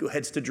enemies, and he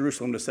heads to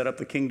Jerusalem to set up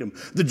the kingdom.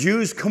 The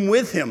Jews come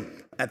with him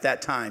at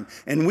that time,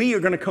 and we are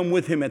going to come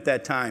with him at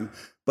that time.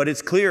 But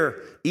it's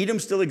clear, Edom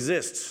still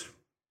exists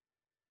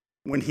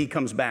when he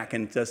comes back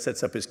and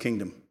sets up his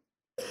kingdom.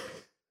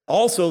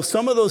 Also,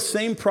 some of those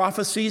same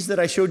prophecies that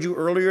I showed you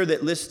earlier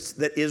that lists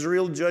that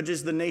Israel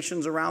judges the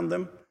nations around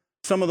them,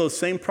 some of those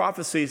same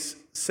prophecies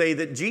say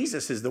that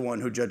Jesus is the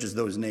one who judges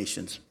those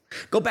nations.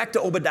 Go back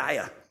to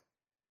Obadiah.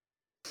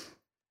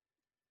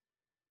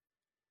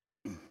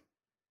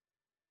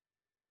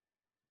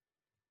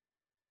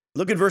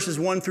 Look at verses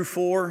 1 through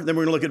 4, then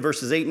we're going to look at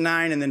verses 8 and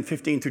 9, and then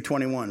 15 through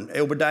 21.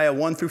 Obadiah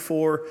 1 through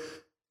 4,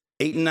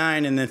 8 and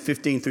 9, and then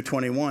 15 through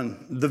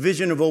 21. The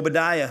vision of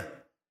Obadiah.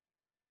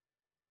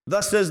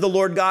 Thus says the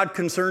Lord God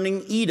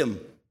concerning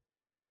Edom.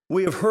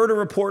 We have heard a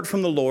report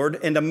from the Lord,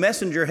 and a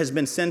messenger has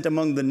been sent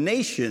among the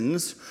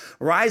nations.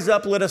 Rise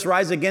up, let us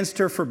rise against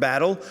her for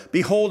battle.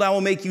 Behold, I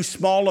will make you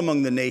small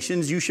among the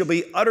nations. You shall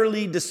be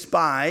utterly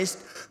despised.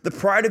 The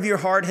pride of your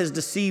heart has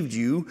deceived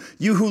you.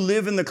 You who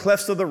live in the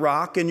clefts of the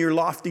rock, in your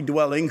lofty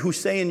dwelling, who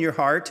say in your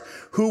heart,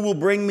 who will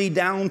bring me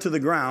down to the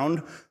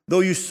ground? Though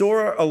you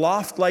soar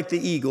aloft like the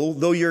eagle,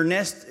 though your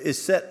nest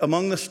is set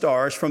among the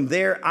stars, from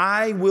there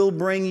I will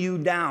bring you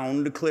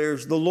down,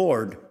 declares the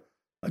Lord.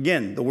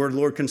 Again, the word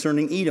Lord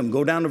concerning Edom.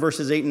 Go down to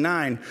verses 8 and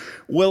 9.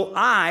 Will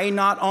I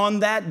not on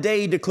that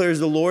day, declares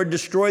the Lord,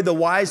 destroy the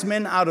wise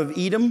men out of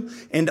Edom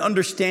and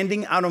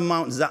understanding out of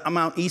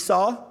Mount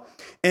Esau?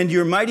 And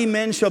your mighty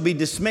men shall be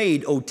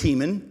dismayed, O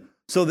Teman,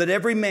 so that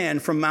every man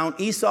from Mount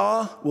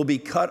Esau will be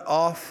cut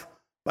off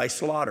by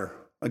slaughter.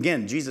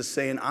 Again, Jesus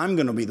saying, I'm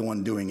going to be the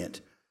one doing it.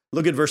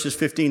 Look at verses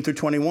 15 through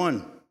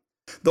 21.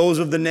 Those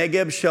of the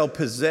Negeb shall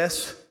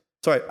possess...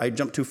 Sorry, I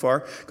jumped too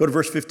far. Go to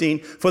verse 15.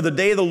 For the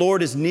day of the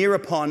Lord is near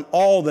upon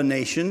all the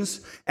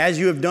nations. As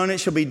you have done, it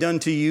shall be done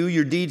to you.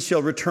 Your deeds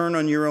shall return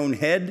on your own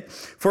head.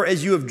 For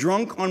as you have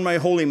drunk on my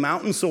holy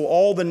mountain, so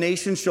all the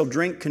nations shall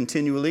drink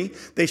continually.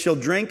 They shall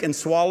drink and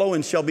swallow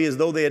and shall be as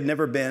though they had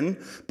never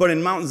been. But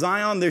in Mount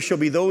Zion there shall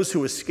be those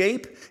who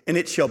escape, and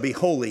it shall be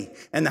holy.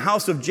 And the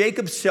house of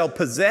Jacob shall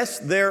possess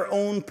their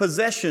own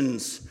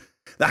possessions.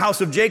 The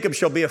house of Jacob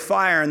shall be a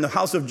fire, and the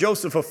house of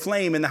Joseph a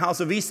flame, and the house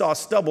of Esau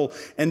stubble,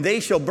 and they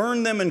shall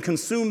burn them and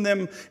consume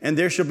them, and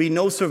there shall be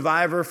no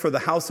survivor for the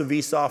house of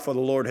Esau, for the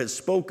Lord has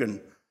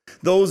spoken.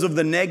 Those of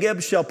the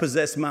Negeb shall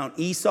possess Mount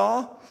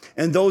Esau,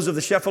 and those of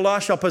the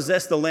Shephelah shall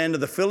possess the land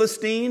of the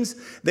Philistines.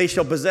 They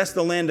shall possess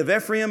the land of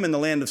Ephraim and the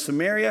land of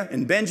Samaria,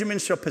 and Benjamin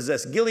shall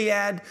possess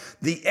Gilead.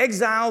 The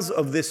exiles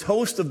of this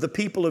host of the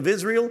people of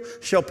Israel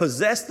shall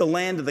possess the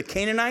land of the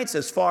Canaanites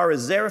as far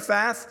as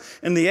Zarephath,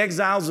 and the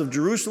exiles of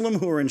Jerusalem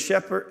who are in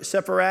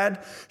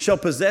Sepharad shall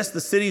possess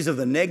the cities of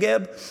the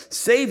Negeb.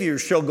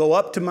 Saviors shall go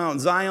up to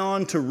Mount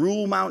Zion to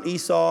rule Mount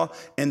Esau,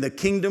 and the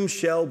kingdom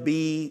shall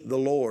be the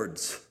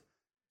Lord's.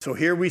 So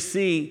here we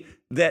see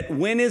that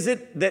when is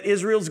it that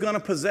Israel's going to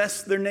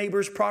possess their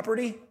neighbor's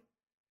property?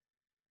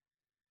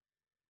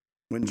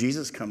 When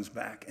Jesus comes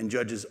back and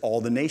judges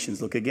all the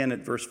nations. Look again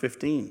at verse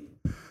 15.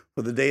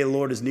 For the day of the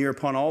Lord is near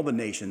upon all the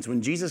nations.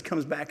 When Jesus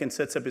comes back and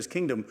sets up his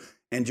kingdom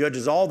and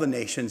judges all the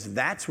nations,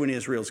 that's when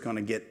Israel's going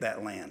to get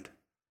that land.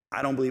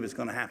 I don't believe it's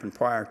going to happen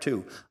prior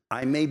to.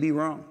 I may be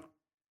wrong.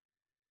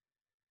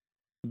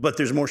 But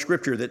there's more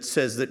scripture that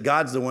says that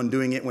God's the one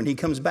doing it when he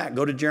comes back.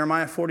 Go to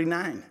Jeremiah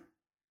 49.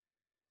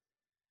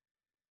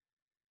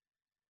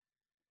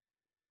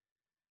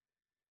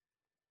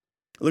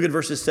 Look at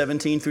verses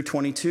 17 through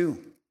 22.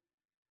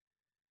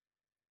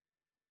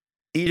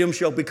 Edom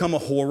shall become a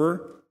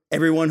horror.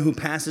 Everyone who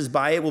passes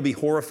by it will be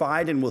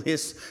horrified and will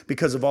hiss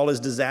because of all his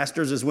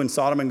disasters, as when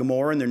Sodom and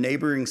Gomorrah and their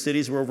neighboring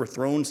cities were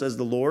overthrown, says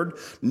the Lord.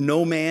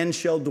 No man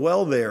shall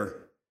dwell there.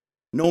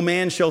 No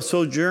man shall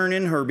sojourn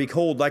in her.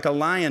 Behold, like a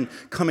lion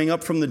coming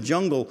up from the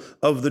jungle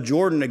of the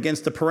Jordan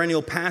against the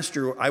perennial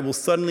pasture, I will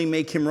suddenly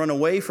make him run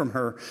away from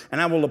her, and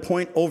I will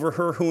appoint over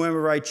her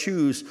whomever I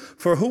choose.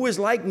 For who is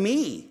like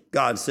me,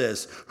 God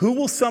says? Who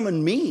will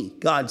summon me,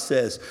 God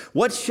says?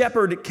 What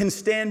shepherd can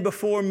stand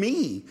before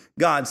me,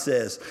 God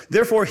says?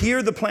 Therefore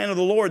hear the plan of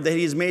the Lord that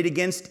he has made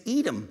against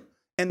Edom,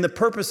 and the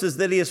purposes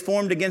that he has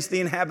formed against the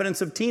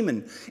inhabitants of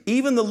Teman.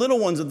 Even the little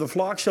ones of the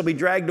flock shall be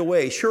dragged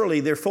away. Surely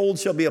their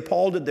folds shall be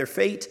appalled at their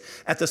fate.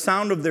 At the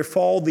sound of their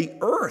fall, the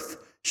earth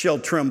shall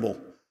tremble.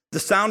 The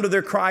sound of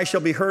their cry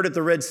shall be heard at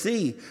the Red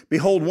Sea.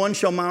 Behold, one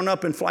shall mount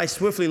up and fly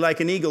swiftly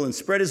like an eagle and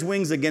spread his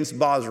wings against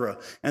Bozrah.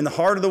 And the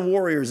heart of the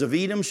warriors of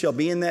Edom shall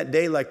be in that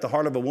day like the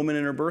heart of a woman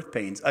in her birth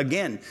pains.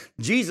 Again,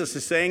 Jesus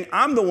is saying,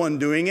 I'm the one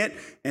doing it,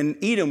 and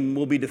Edom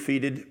will be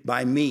defeated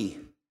by me.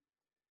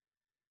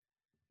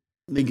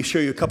 Let me show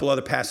you a couple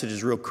other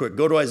passages real quick.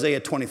 Go to Isaiah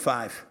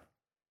 25.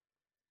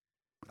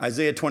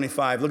 Isaiah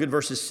 25. Look at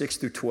verses 6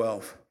 through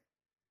 12.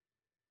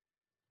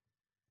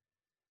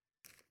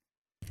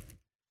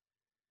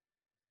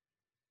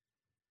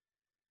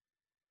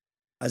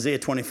 Isaiah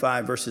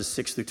 25, verses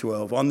 6 through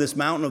 12. On this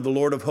mountain of the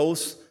Lord of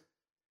hosts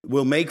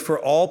will make for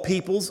all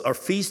peoples a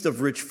feast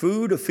of rich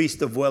food, a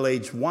feast of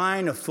well-aged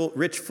wine,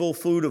 rich full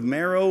food of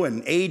marrow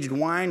and aged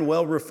wine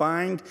well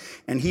refined.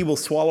 And he will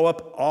swallow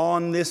up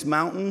on this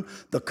mountain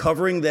the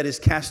covering that is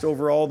cast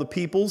over all the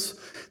peoples,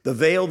 the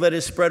veil that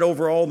is spread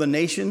over all the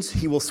nations.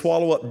 He will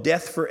swallow up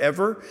death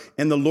forever.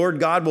 And the Lord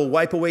God will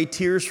wipe away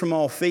tears from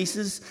all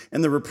faces,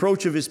 and the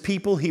reproach of his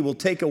people he will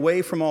take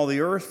away from all the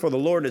earth. For the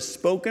Lord has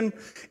spoken.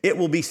 It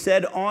will be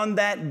said on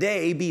that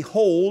day,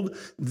 behold,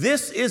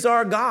 this is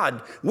our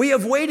God. We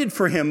have waited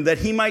for him that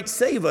he might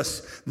save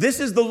us.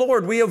 This is the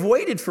Lord. We have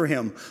waited for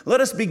him.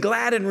 Let us be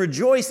glad and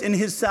rejoice in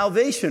his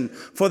salvation.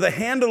 For the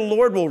hand of the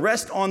Lord will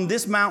rest on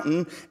this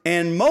mountain,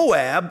 and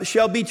Moab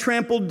shall be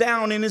trampled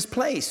down in his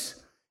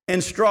place.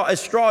 and straw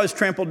is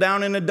trampled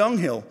down in a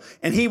dunghill.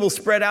 And he will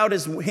spread out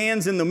his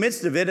hands in the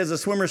midst of it as a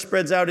swimmer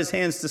spreads out his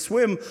hands to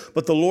swim.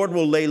 But the Lord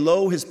will lay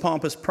low his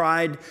pompous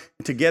pride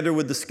together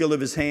with the skill of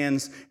his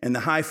hands, and the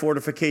high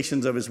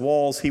fortifications of his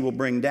walls he will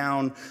bring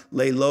down,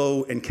 lay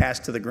low, and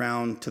cast to the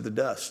ground to the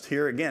dust.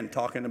 Here again,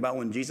 talking about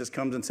when Jesus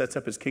comes and sets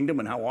up his kingdom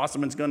and how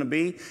awesome it's going to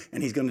be,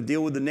 and he's going to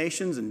deal with the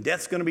nations, and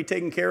death's going to be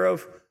taken care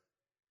of.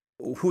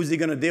 Who's he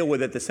going to deal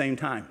with at the same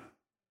time?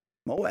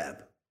 Moab.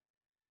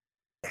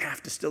 They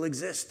have to still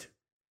exist.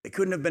 They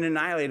couldn't have been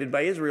annihilated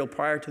by Israel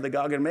prior to the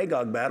Gog and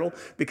Magog battle,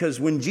 because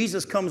when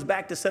Jesus comes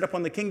back to set up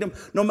on the kingdom,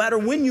 no matter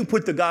when you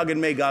put the Gog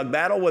and Magog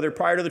battle, whether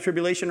prior to the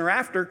tribulation or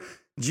after,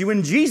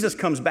 when Jesus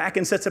comes back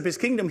and sets up his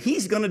kingdom,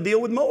 he's going to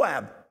deal with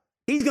Moab.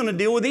 He's going to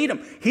deal with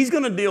Edom. He's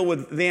going to deal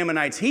with the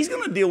Ammonites. He's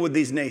going to deal with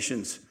these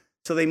nations.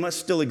 So they must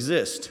still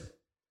exist.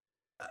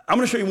 I'm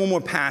going to show you one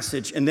more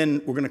passage, and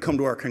then we're going to come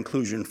to our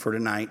conclusion for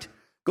tonight.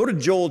 Go to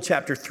Joel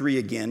chapter 3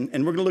 again,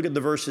 and we're going to look at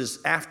the verses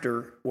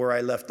after where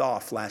I left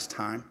off last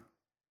time.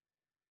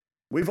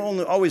 We've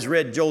always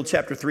read Joel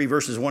chapter 3,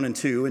 verses 1 and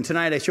 2, and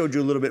tonight I showed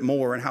you a little bit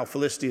more on how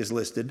Philistia is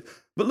listed.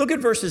 But look at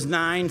verses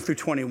 9 through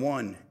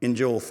 21 in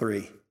Joel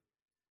 3.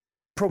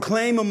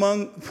 Proclaim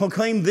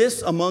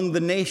this among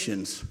the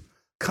nations.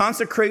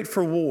 Consecrate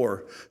for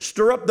war.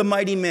 Stir up the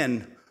mighty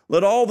men.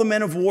 Let all the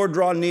men of war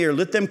draw near.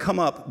 Let them come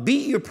up.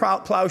 Beat your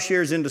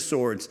plowshares into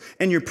swords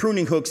and your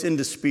pruning hooks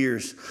into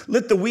spears.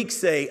 Let the weak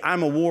say,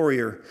 I'm a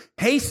warrior.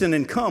 Hasten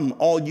and come,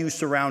 all you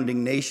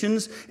surrounding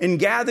nations, and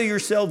gather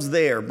yourselves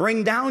there.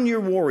 Bring down your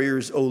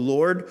warriors, O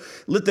Lord.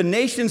 Let the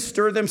nations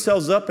stir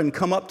themselves up and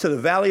come up to the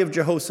valley of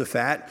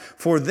Jehoshaphat,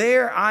 for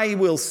there I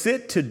will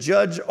sit to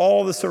judge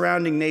all the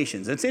surrounding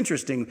nations. It's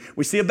interesting.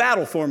 We see a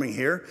battle forming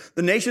here.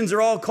 The nations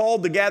are all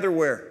called to gather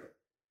where?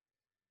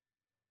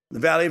 The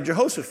valley of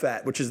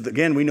Jehoshaphat, which is,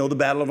 again, we know the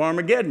battle of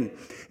Armageddon.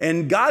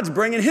 And God's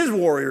bringing his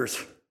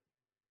warriors.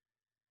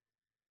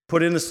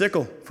 Put in the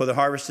sickle, for the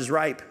harvest is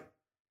ripe.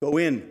 Go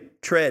in,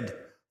 tread,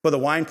 for the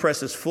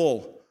winepress is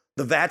full.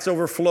 The vats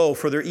overflow,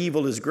 for their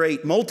evil is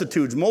great.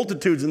 Multitudes,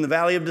 multitudes in the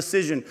valley of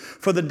decision.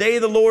 For the day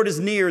of the Lord is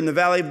near in the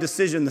valley of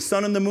decision. The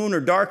sun and the moon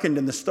are darkened,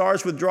 and the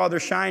stars withdraw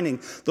their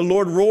shining. The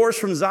Lord roars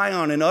from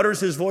Zion and utters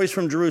his voice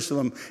from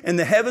Jerusalem. And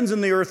the heavens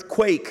and the earth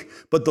quake.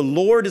 But the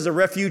Lord is a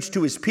refuge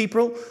to his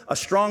people, a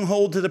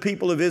stronghold to the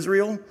people of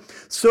Israel.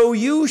 So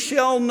you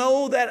shall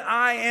know that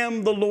I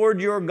am the Lord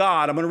your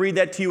God. I'm going to read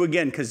that to you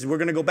again, because we're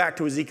going to go back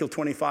to Ezekiel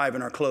 25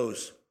 in our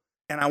close.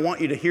 And I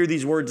want you to hear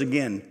these words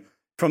again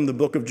from the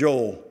book of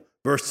Joel.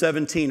 Verse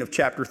 17 of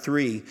chapter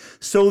 3,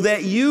 so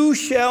that you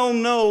shall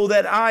know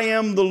that I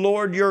am the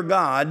Lord your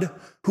God,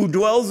 who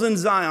dwells in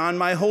Zion,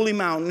 my holy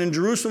mountain, and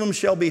Jerusalem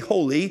shall be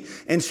holy,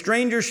 and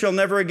strangers shall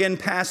never again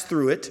pass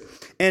through it.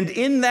 And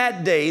in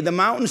that day the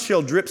mountains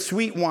shall drip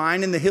sweet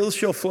wine, and the hills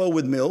shall flow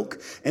with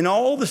milk, and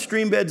all the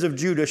stream beds of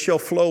Judah shall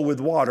flow with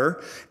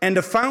water. And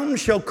a fountain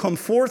shall come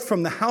forth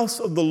from the house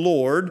of the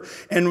Lord,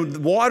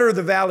 and water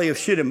the valley of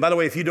Shittim. By the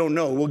way, if you don't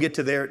know, we'll get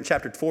to there in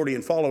chapter 40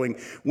 and following.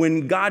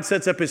 When God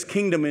sets up his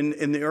kingdom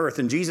in the earth,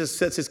 and Jesus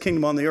sets his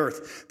kingdom on the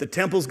earth, the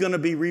temple's going to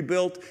be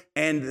rebuilt,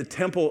 and the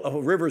temple,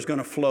 a river is going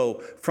to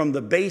flow from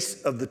the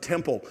base of the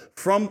temple,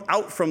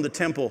 out from the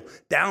temple,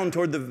 down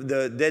toward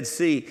the Dead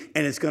Sea,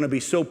 and it's going to be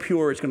so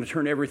pure, it's going to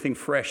turn everything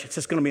fresh. It's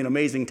just going to be an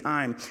amazing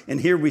time. And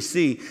here we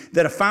see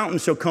that a fountain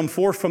shall come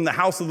forth from the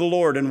house of the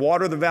Lord and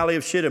water the valley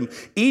of Shittim.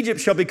 Egypt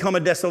shall become a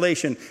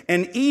desolation,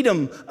 and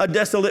Edom a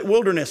desolate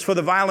wilderness for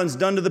the violence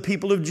done to the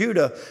people of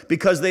Judah,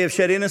 because they have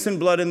shed innocent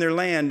blood in their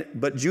land.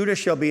 But Judah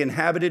shall be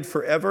inhabited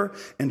forever,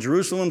 and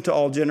Jerusalem to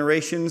all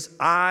generations.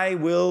 I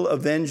will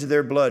avenge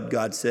their blood,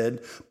 God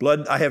said.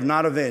 Blood I have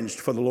not avenged,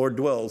 for the Lord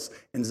dwells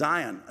in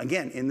Zion.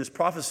 Again, in this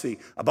prophecy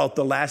about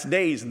the last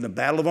days and the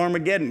battle of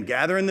Armageddon,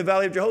 gather in the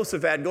valley of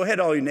Jehoshaphat. Go ahead,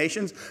 all you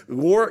nations.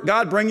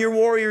 God, bring your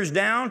warriors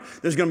down.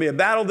 There's going to be a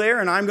battle there,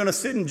 and I'm going to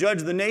sit and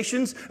judge the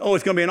nations. Oh,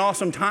 it's going to be an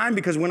awesome time,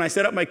 because when I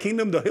set up my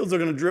kingdom, the hills are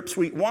going to drip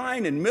sweet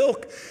wine and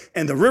milk,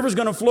 and the river's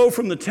going to flow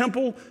from the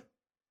temple.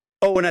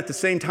 Oh, and at the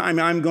same time,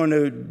 I'm going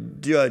to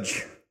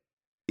judge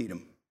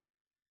Edom.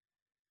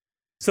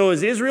 So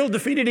has Israel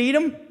defeated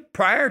Edom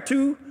prior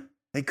to?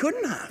 They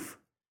couldn't have.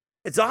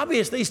 It's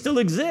obvious they still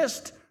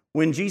exist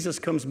when Jesus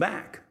comes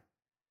back.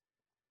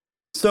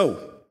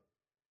 So,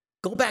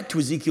 go back to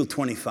Ezekiel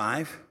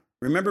 25.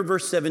 Remember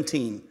verse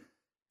 17.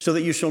 So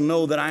that you shall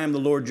know that I am the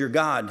Lord your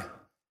God.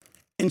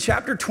 In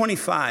chapter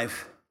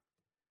 25,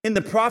 in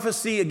the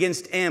prophecy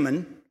against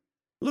Ammon,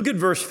 look at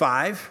verse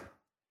 5.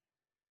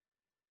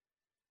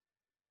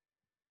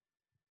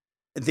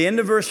 At the end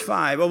of verse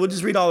 5, we'll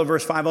just read all of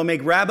verse 5. I'll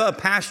make Rabbah a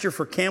pasture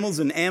for camels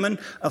and Ammon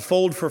a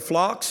fold for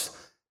flocks.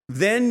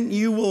 Then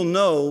you will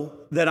know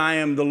that I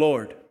am the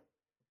Lord.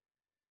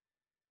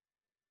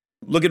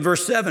 Look at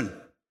verse 7.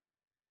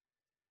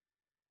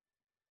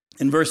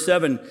 In verse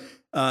 7,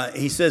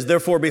 he says,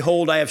 therefore,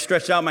 behold, I have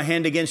stretched out my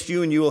hand against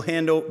you, and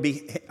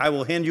I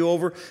will hand you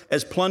over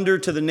as plunder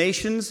to the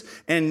nations,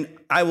 and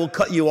I will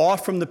cut you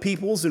off from the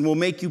peoples, and will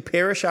make you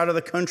perish out of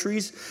the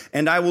countries,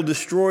 and I will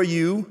destroy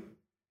you.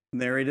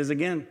 And there it is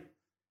again.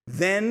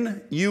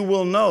 then you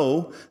will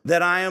know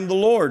that I am the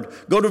Lord.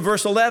 Go to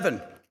verse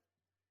 11.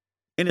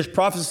 In his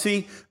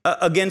prophecy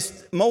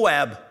against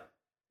Moab.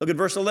 Look at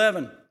verse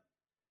 11.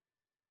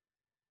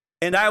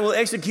 And I will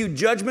execute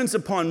judgments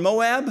upon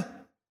Moab,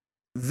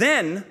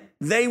 then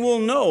they will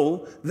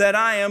know that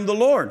I am the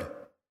Lord.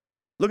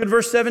 Look at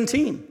verse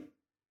 17.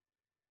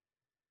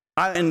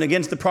 And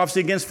against the prophecy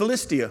against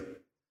Philistia.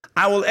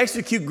 I will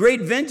execute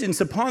great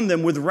vengeance upon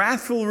them with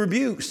wrathful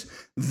rebukes.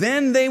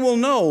 Then they will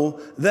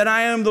know that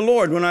I am the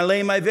Lord when I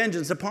lay my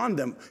vengeance upon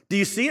them. Do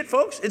you see it,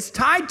 folks? It's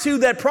tied to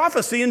that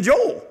prophecy in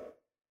Joel.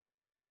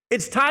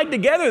 It's tied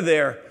together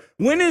there.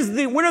 When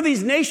are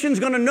these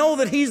nations going to know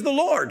that he's the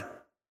Lord?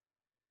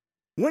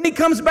 When he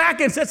comes back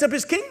and sets up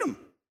his kingdom.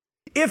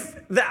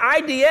 If the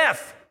IDF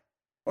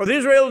or the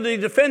Israeli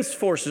Defense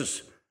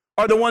Forces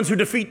are the ones who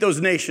defeat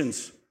those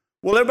nations,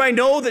 will everybody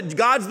know that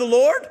God's the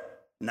Lord?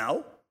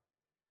 No.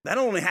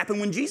 That'll only happen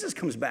when Jesus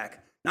comes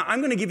back. Now, I'm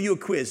going to give you a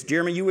quiz.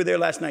 Jeremy, you were there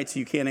last night, so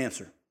you can't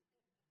answer.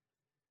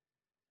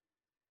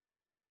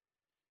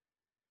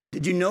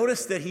 Did you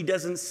notice that he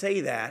doesn't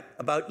say that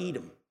about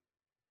Edom?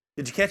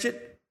 Did you catch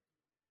it?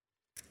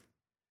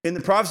 In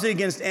the prophecy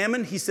against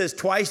Ammon, he says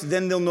twice,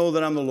 then they'll know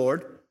that I'm the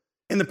Lord.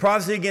 In the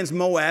prophecy against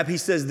Moab, he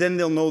says, then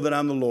they'll know that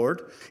I'm the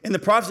Lord. In the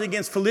prophecy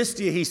against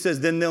Philistia, he says,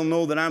 then they'll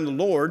know that I'm the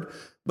Lord.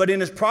 But in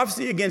his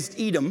prophecy against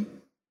Edom,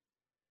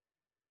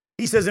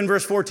 he says in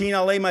verse 14,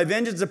 I'll lay my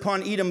vengeance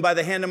upon Edom by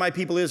the hand of my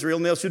people Israel,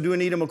 and they shall do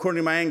in Edom according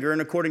to my anger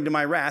and according to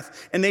my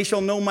wrath, and they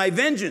shall know my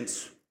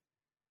vengeance,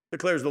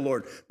 declares the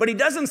Lord. But he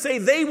doesn't say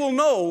they will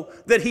know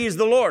that he is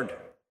the Lord.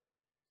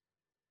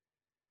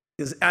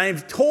 Because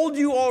I've told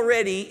you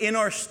already in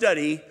our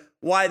study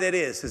why that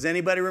is. Does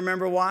anybody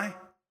remember why?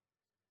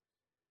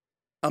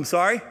 I'm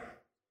sorry?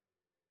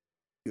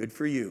 Good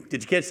for you.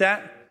 Did you catch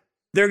that?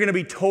 They're going to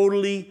be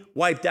totally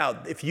wiped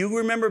out. If you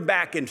remember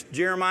back in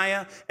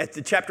Jeremiah at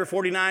the chapter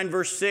 49,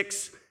 verse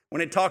 6,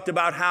 when it talked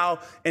about how,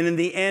 and in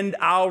the end,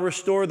 I'll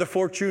restore the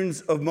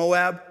fortunes of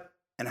Moab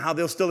and how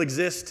they'll still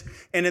exist,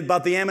 and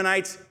about the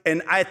Ammonites,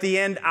 and at the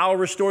end, I'll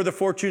restore the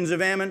fortunes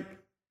of Ammon.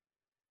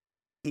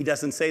 He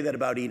doesn't say that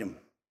about Edom.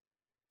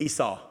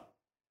 Esau.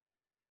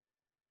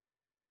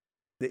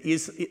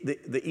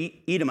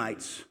 The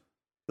Edomites,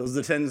 those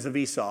descendants of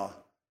Esau,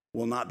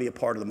 will not be a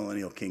part of the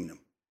millennial kingdom.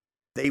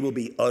 They will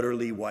be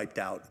utterly wiped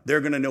out.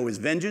 They're going to know his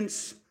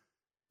vengeance,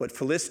 but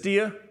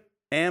Philistia,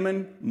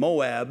 Ammon,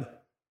 Moab,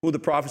 who the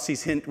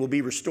prophecies hint will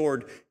be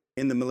restored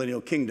in the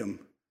millennial kingdom,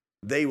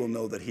 they will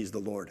know that he's the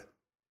Lord.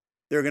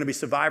 There are going to be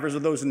survivors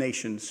of those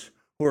nations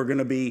who are going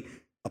to be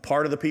a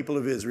part of the people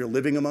of Israel,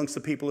 living amongst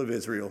the people of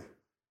Israel,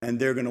 and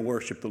they're going to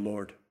worship the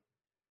Lord.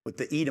 But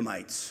the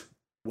Edomites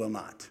will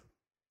not.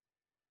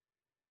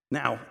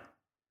 Now,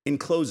 in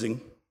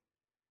closing,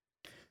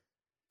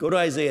 go to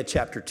Isaiah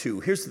chapter 2.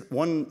 Here's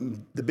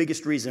the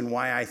biggest reason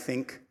why I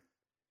think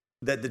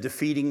that the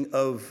defeating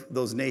of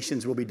those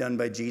nations will be done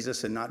by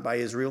Jesus and not by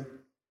Israel.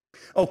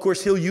 Oh, of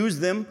course, he'll use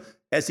them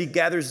as he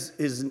gathers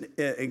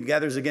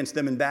against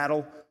them in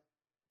battle,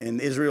 and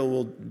Israel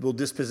will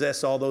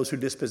dispossess all those who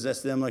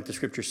dispossess them, like the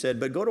scripture said.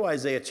 But go to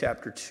Isaiah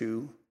chapter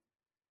 2.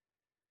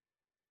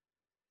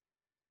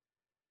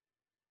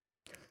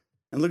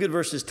 And look at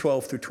verses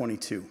 12 through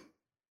 22.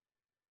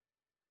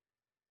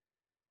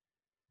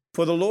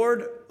 For the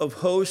Lord of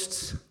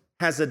hosts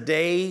has a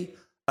day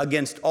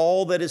against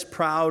all that is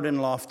proud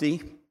and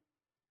lofty,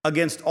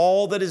 against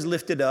all that is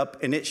lifted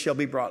up, and it shall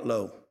be brought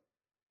low.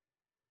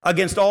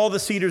 Against all the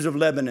cedars of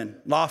Lebanon,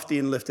 lofty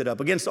and lifted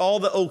up, against all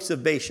the oaks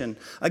of Bashan,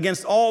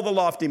 against all the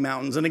lofty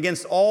mountains, and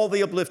against all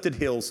the uplifted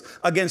hills,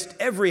 against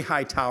every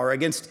high tower,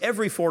 against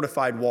every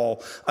fortified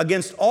wall,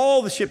 against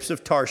all the ships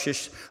of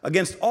Tarshish,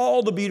 against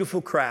all the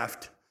beautiful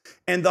craft.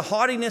 And the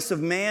haughtiness of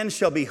man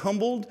shall be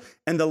humbled,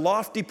 and the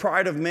lofty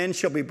pride of men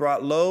shall be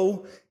brought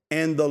low,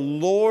 and the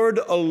Lord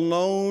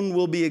alone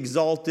will be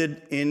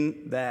exalted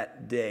in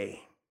that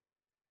day.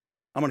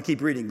 I'm going to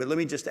keep reading, but let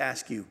me just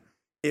ask you,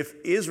 if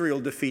Israel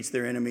defeats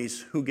their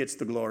enemies, who gets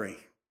the glory?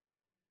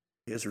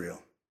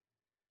 Israel.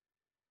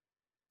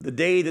 The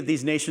day that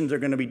these nations are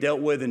going to be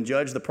dealt with and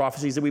judged, the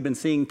prophecies that we've been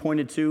seeing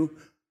pointed to,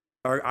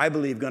 are, I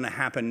believe, going to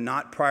happen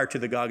not prior to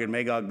the Gog and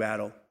Magog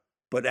battle,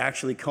 but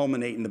actually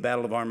culminate in the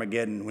Battle of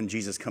Armageddon when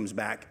Jesus comes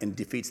back and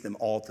defeats them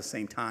all at the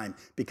same time.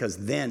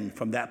 Because then,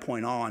 from that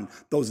point on,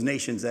 those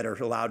nations that are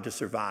allowed to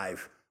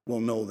survive will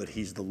know that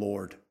he's the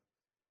Lord.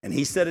 And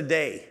he set a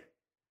day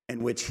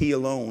in which he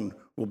alone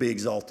will be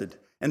exalted.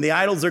 And the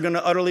idols are going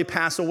to utterly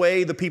pass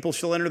away. The people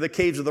shall enter the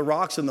caves of the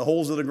rocks and the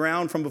holes of the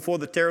ground from before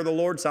the terror of the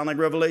Lord. Sound like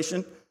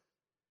Revelation?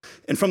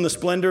 And from the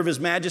splendor of his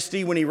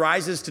majesty when he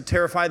rises to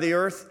terrify the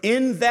earth.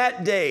 In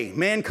that day,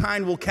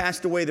 mankind will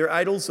cast away their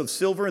idols of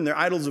silver and their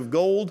idols of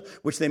gold,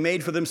 which they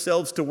made for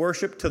themselves to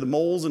worship, to the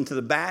moles and to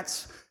the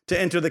bats, to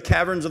enter the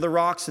caverns of the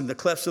rocks and the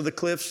clefts of the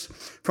cliffs,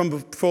 from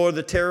before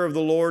the terror of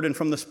the Lord and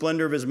from the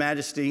splendor of his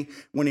majesty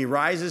when he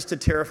rises to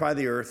terrify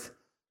the earth.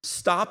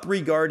 Stop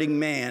regarding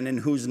man in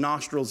whose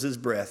nostrils is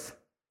breath,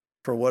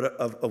 for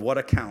of what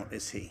account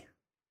is he?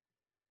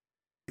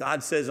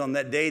 God says on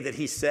that day that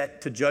he's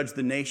set to judge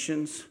the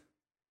nations,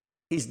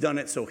 He's done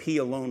it so he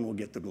alone will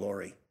get the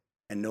glory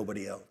and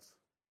nobody else.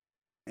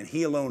 And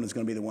he alone is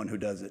going to be the one who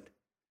does it.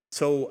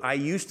 So I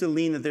used to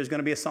lean that there's going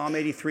to be a Psalm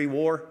 83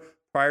 war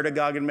prior to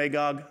Gog and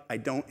Magog. I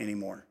don't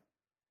anymore.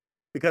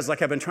 Because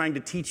like I've been trying to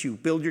teach you,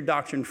 build your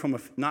doctrine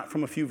not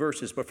from a few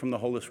verses, but from the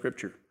whole of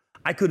Scripture.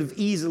 I could have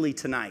easily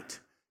tonight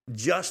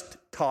just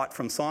taught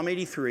from Psalm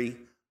 83,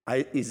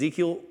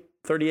 Ezekiel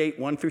 38,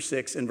 1 through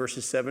 6, and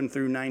verses 7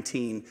 through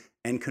 19,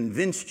 and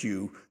convinced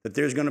you that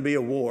there's going to be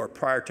a war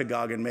prior to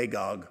Gog and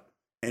Magog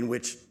in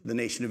which the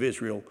nation of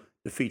Israel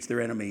defeats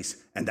their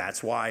enemies. And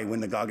that's why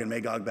when the Gog and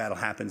Magog battle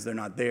happens, they're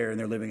not there and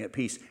they're living at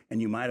peace.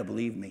 And you might have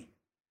believed me.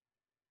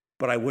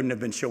 But I wouldn't have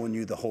been showing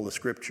you the whole of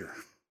Scripture.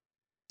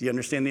 Do you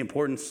understand the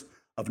importance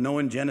of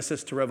knowing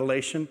Genesis to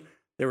Revelation?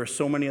 There are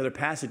so many other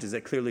passages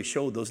that clearly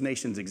show those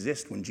nations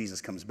exist when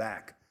Jesus comes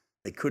back.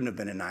 They couldn't have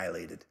been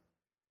annihilated.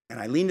 And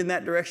I leaned in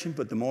that direction,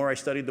 but the more I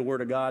studied the Word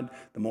of God,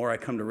 the more I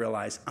come to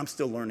realize I'm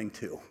still learning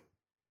too.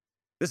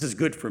 This is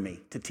good for me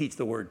to teach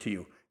the Word to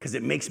you because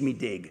it makes me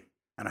dig.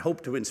 And I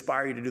hope to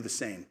inspire you to do the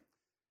same.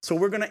 So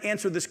we're going to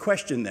answer this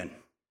question then.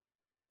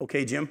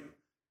 Okay, Jim?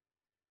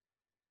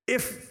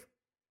 If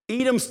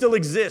Edom still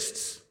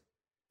exists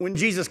when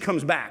Jesus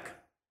comes back,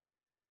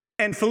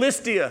 and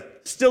Philistia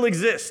still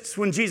exists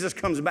when Jesus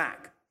comes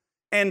back,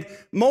 and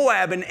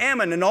Moab and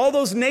Ammon and all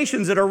those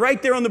nations that are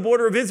right there on the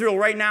border of Israel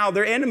right now,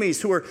 their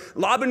enemies who are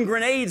lobbing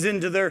grenades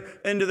into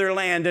their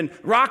land and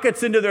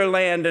rockets into their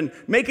land and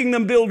making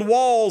them build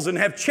walls and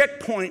have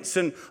checkpoints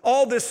and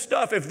all this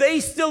stuff, if they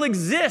still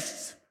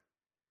exist,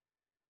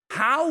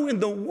 how in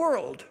the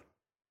world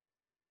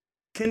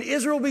can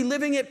Israel be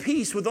living at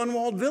peace with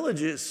unwalled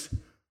villages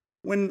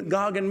when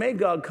Gog and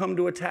Magog come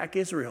to attack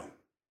Israel?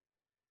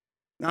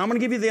 Now, I'm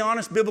going to give you the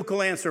honest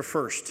biblical answer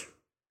first.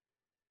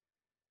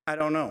 I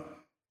don't know.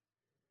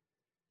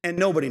 And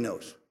nobody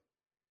knows.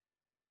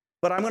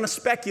 But I'm going to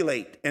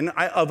speculate. And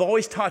I've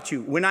always taught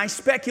you, when I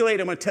speculate,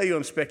 I'm going to tell you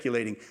I'm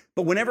speculating.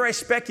 But whenever I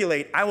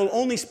speculate, I will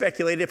only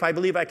speculate if I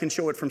believe I can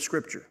show it from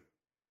Scripture.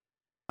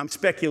 I'm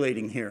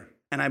speculating here.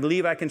 And I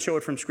believe I can show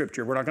it from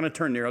Scripture. We're not going to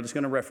turn there. I'm just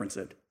going to reference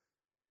it.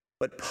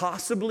 But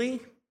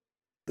possibly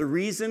the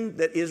reason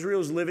that Israel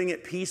is living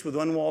at peace with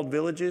unwalled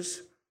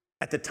villages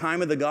at the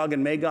time of the Gog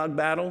and Magog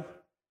battle,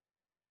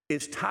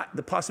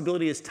 the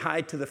possibility is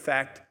tied to the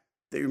fact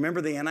that,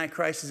 remember, the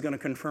Antichrist is going to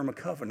confirm a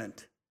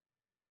covenant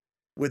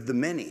with the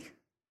many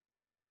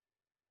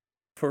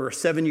for a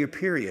 7-year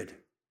period.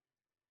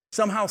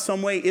 Somehow,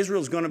 some way,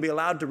 Israel's going to be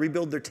allowed to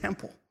rebuild their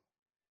temple.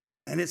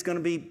 And it's going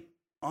to be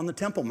on the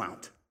Temple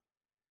Mount.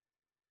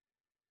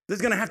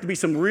 There's going to have to be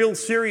some real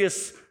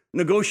serious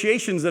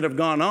negotiations that have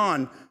gone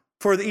on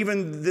for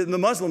even the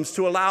Muslims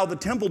to allow the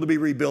temple to be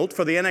rebuilt,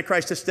 for the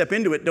Antichrist to step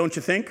into it, don't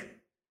you think?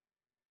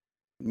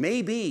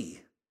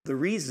 Maybe the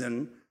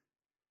reason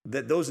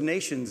that those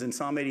nations in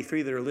Psalm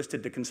 83 that are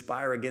listed to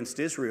conspire against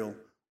Israel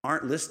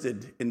aren't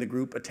listed in the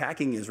group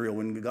attacking Israel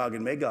when Gog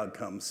and Magog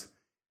comes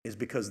is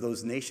because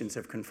those nations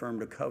have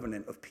confirmed a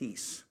covenant of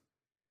peace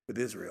with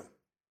Israel.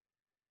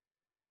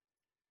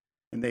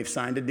 And they've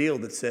signed a deal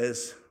that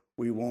says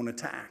we won't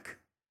attack.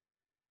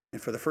 And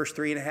for the first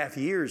 3.5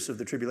 years of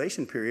the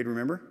tribulation period,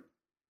 remember,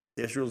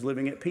 Israel's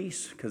living at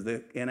peace because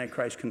the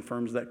Antichrist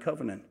confirms that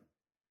covenant.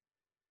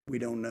 We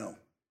don't know.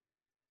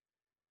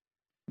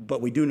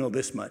 But we do know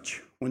this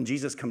much. When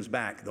Jesus comes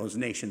back, those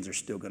nations are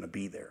still going to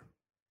be there.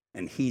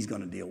 And he's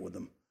going to deal with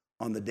them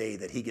on the day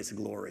that he gets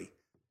glory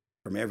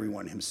from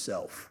everyone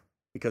himself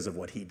because of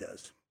what he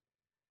does.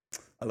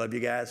 I love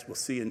you guys. We'll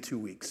see you in 2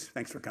 weeks.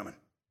 Thanks for coming.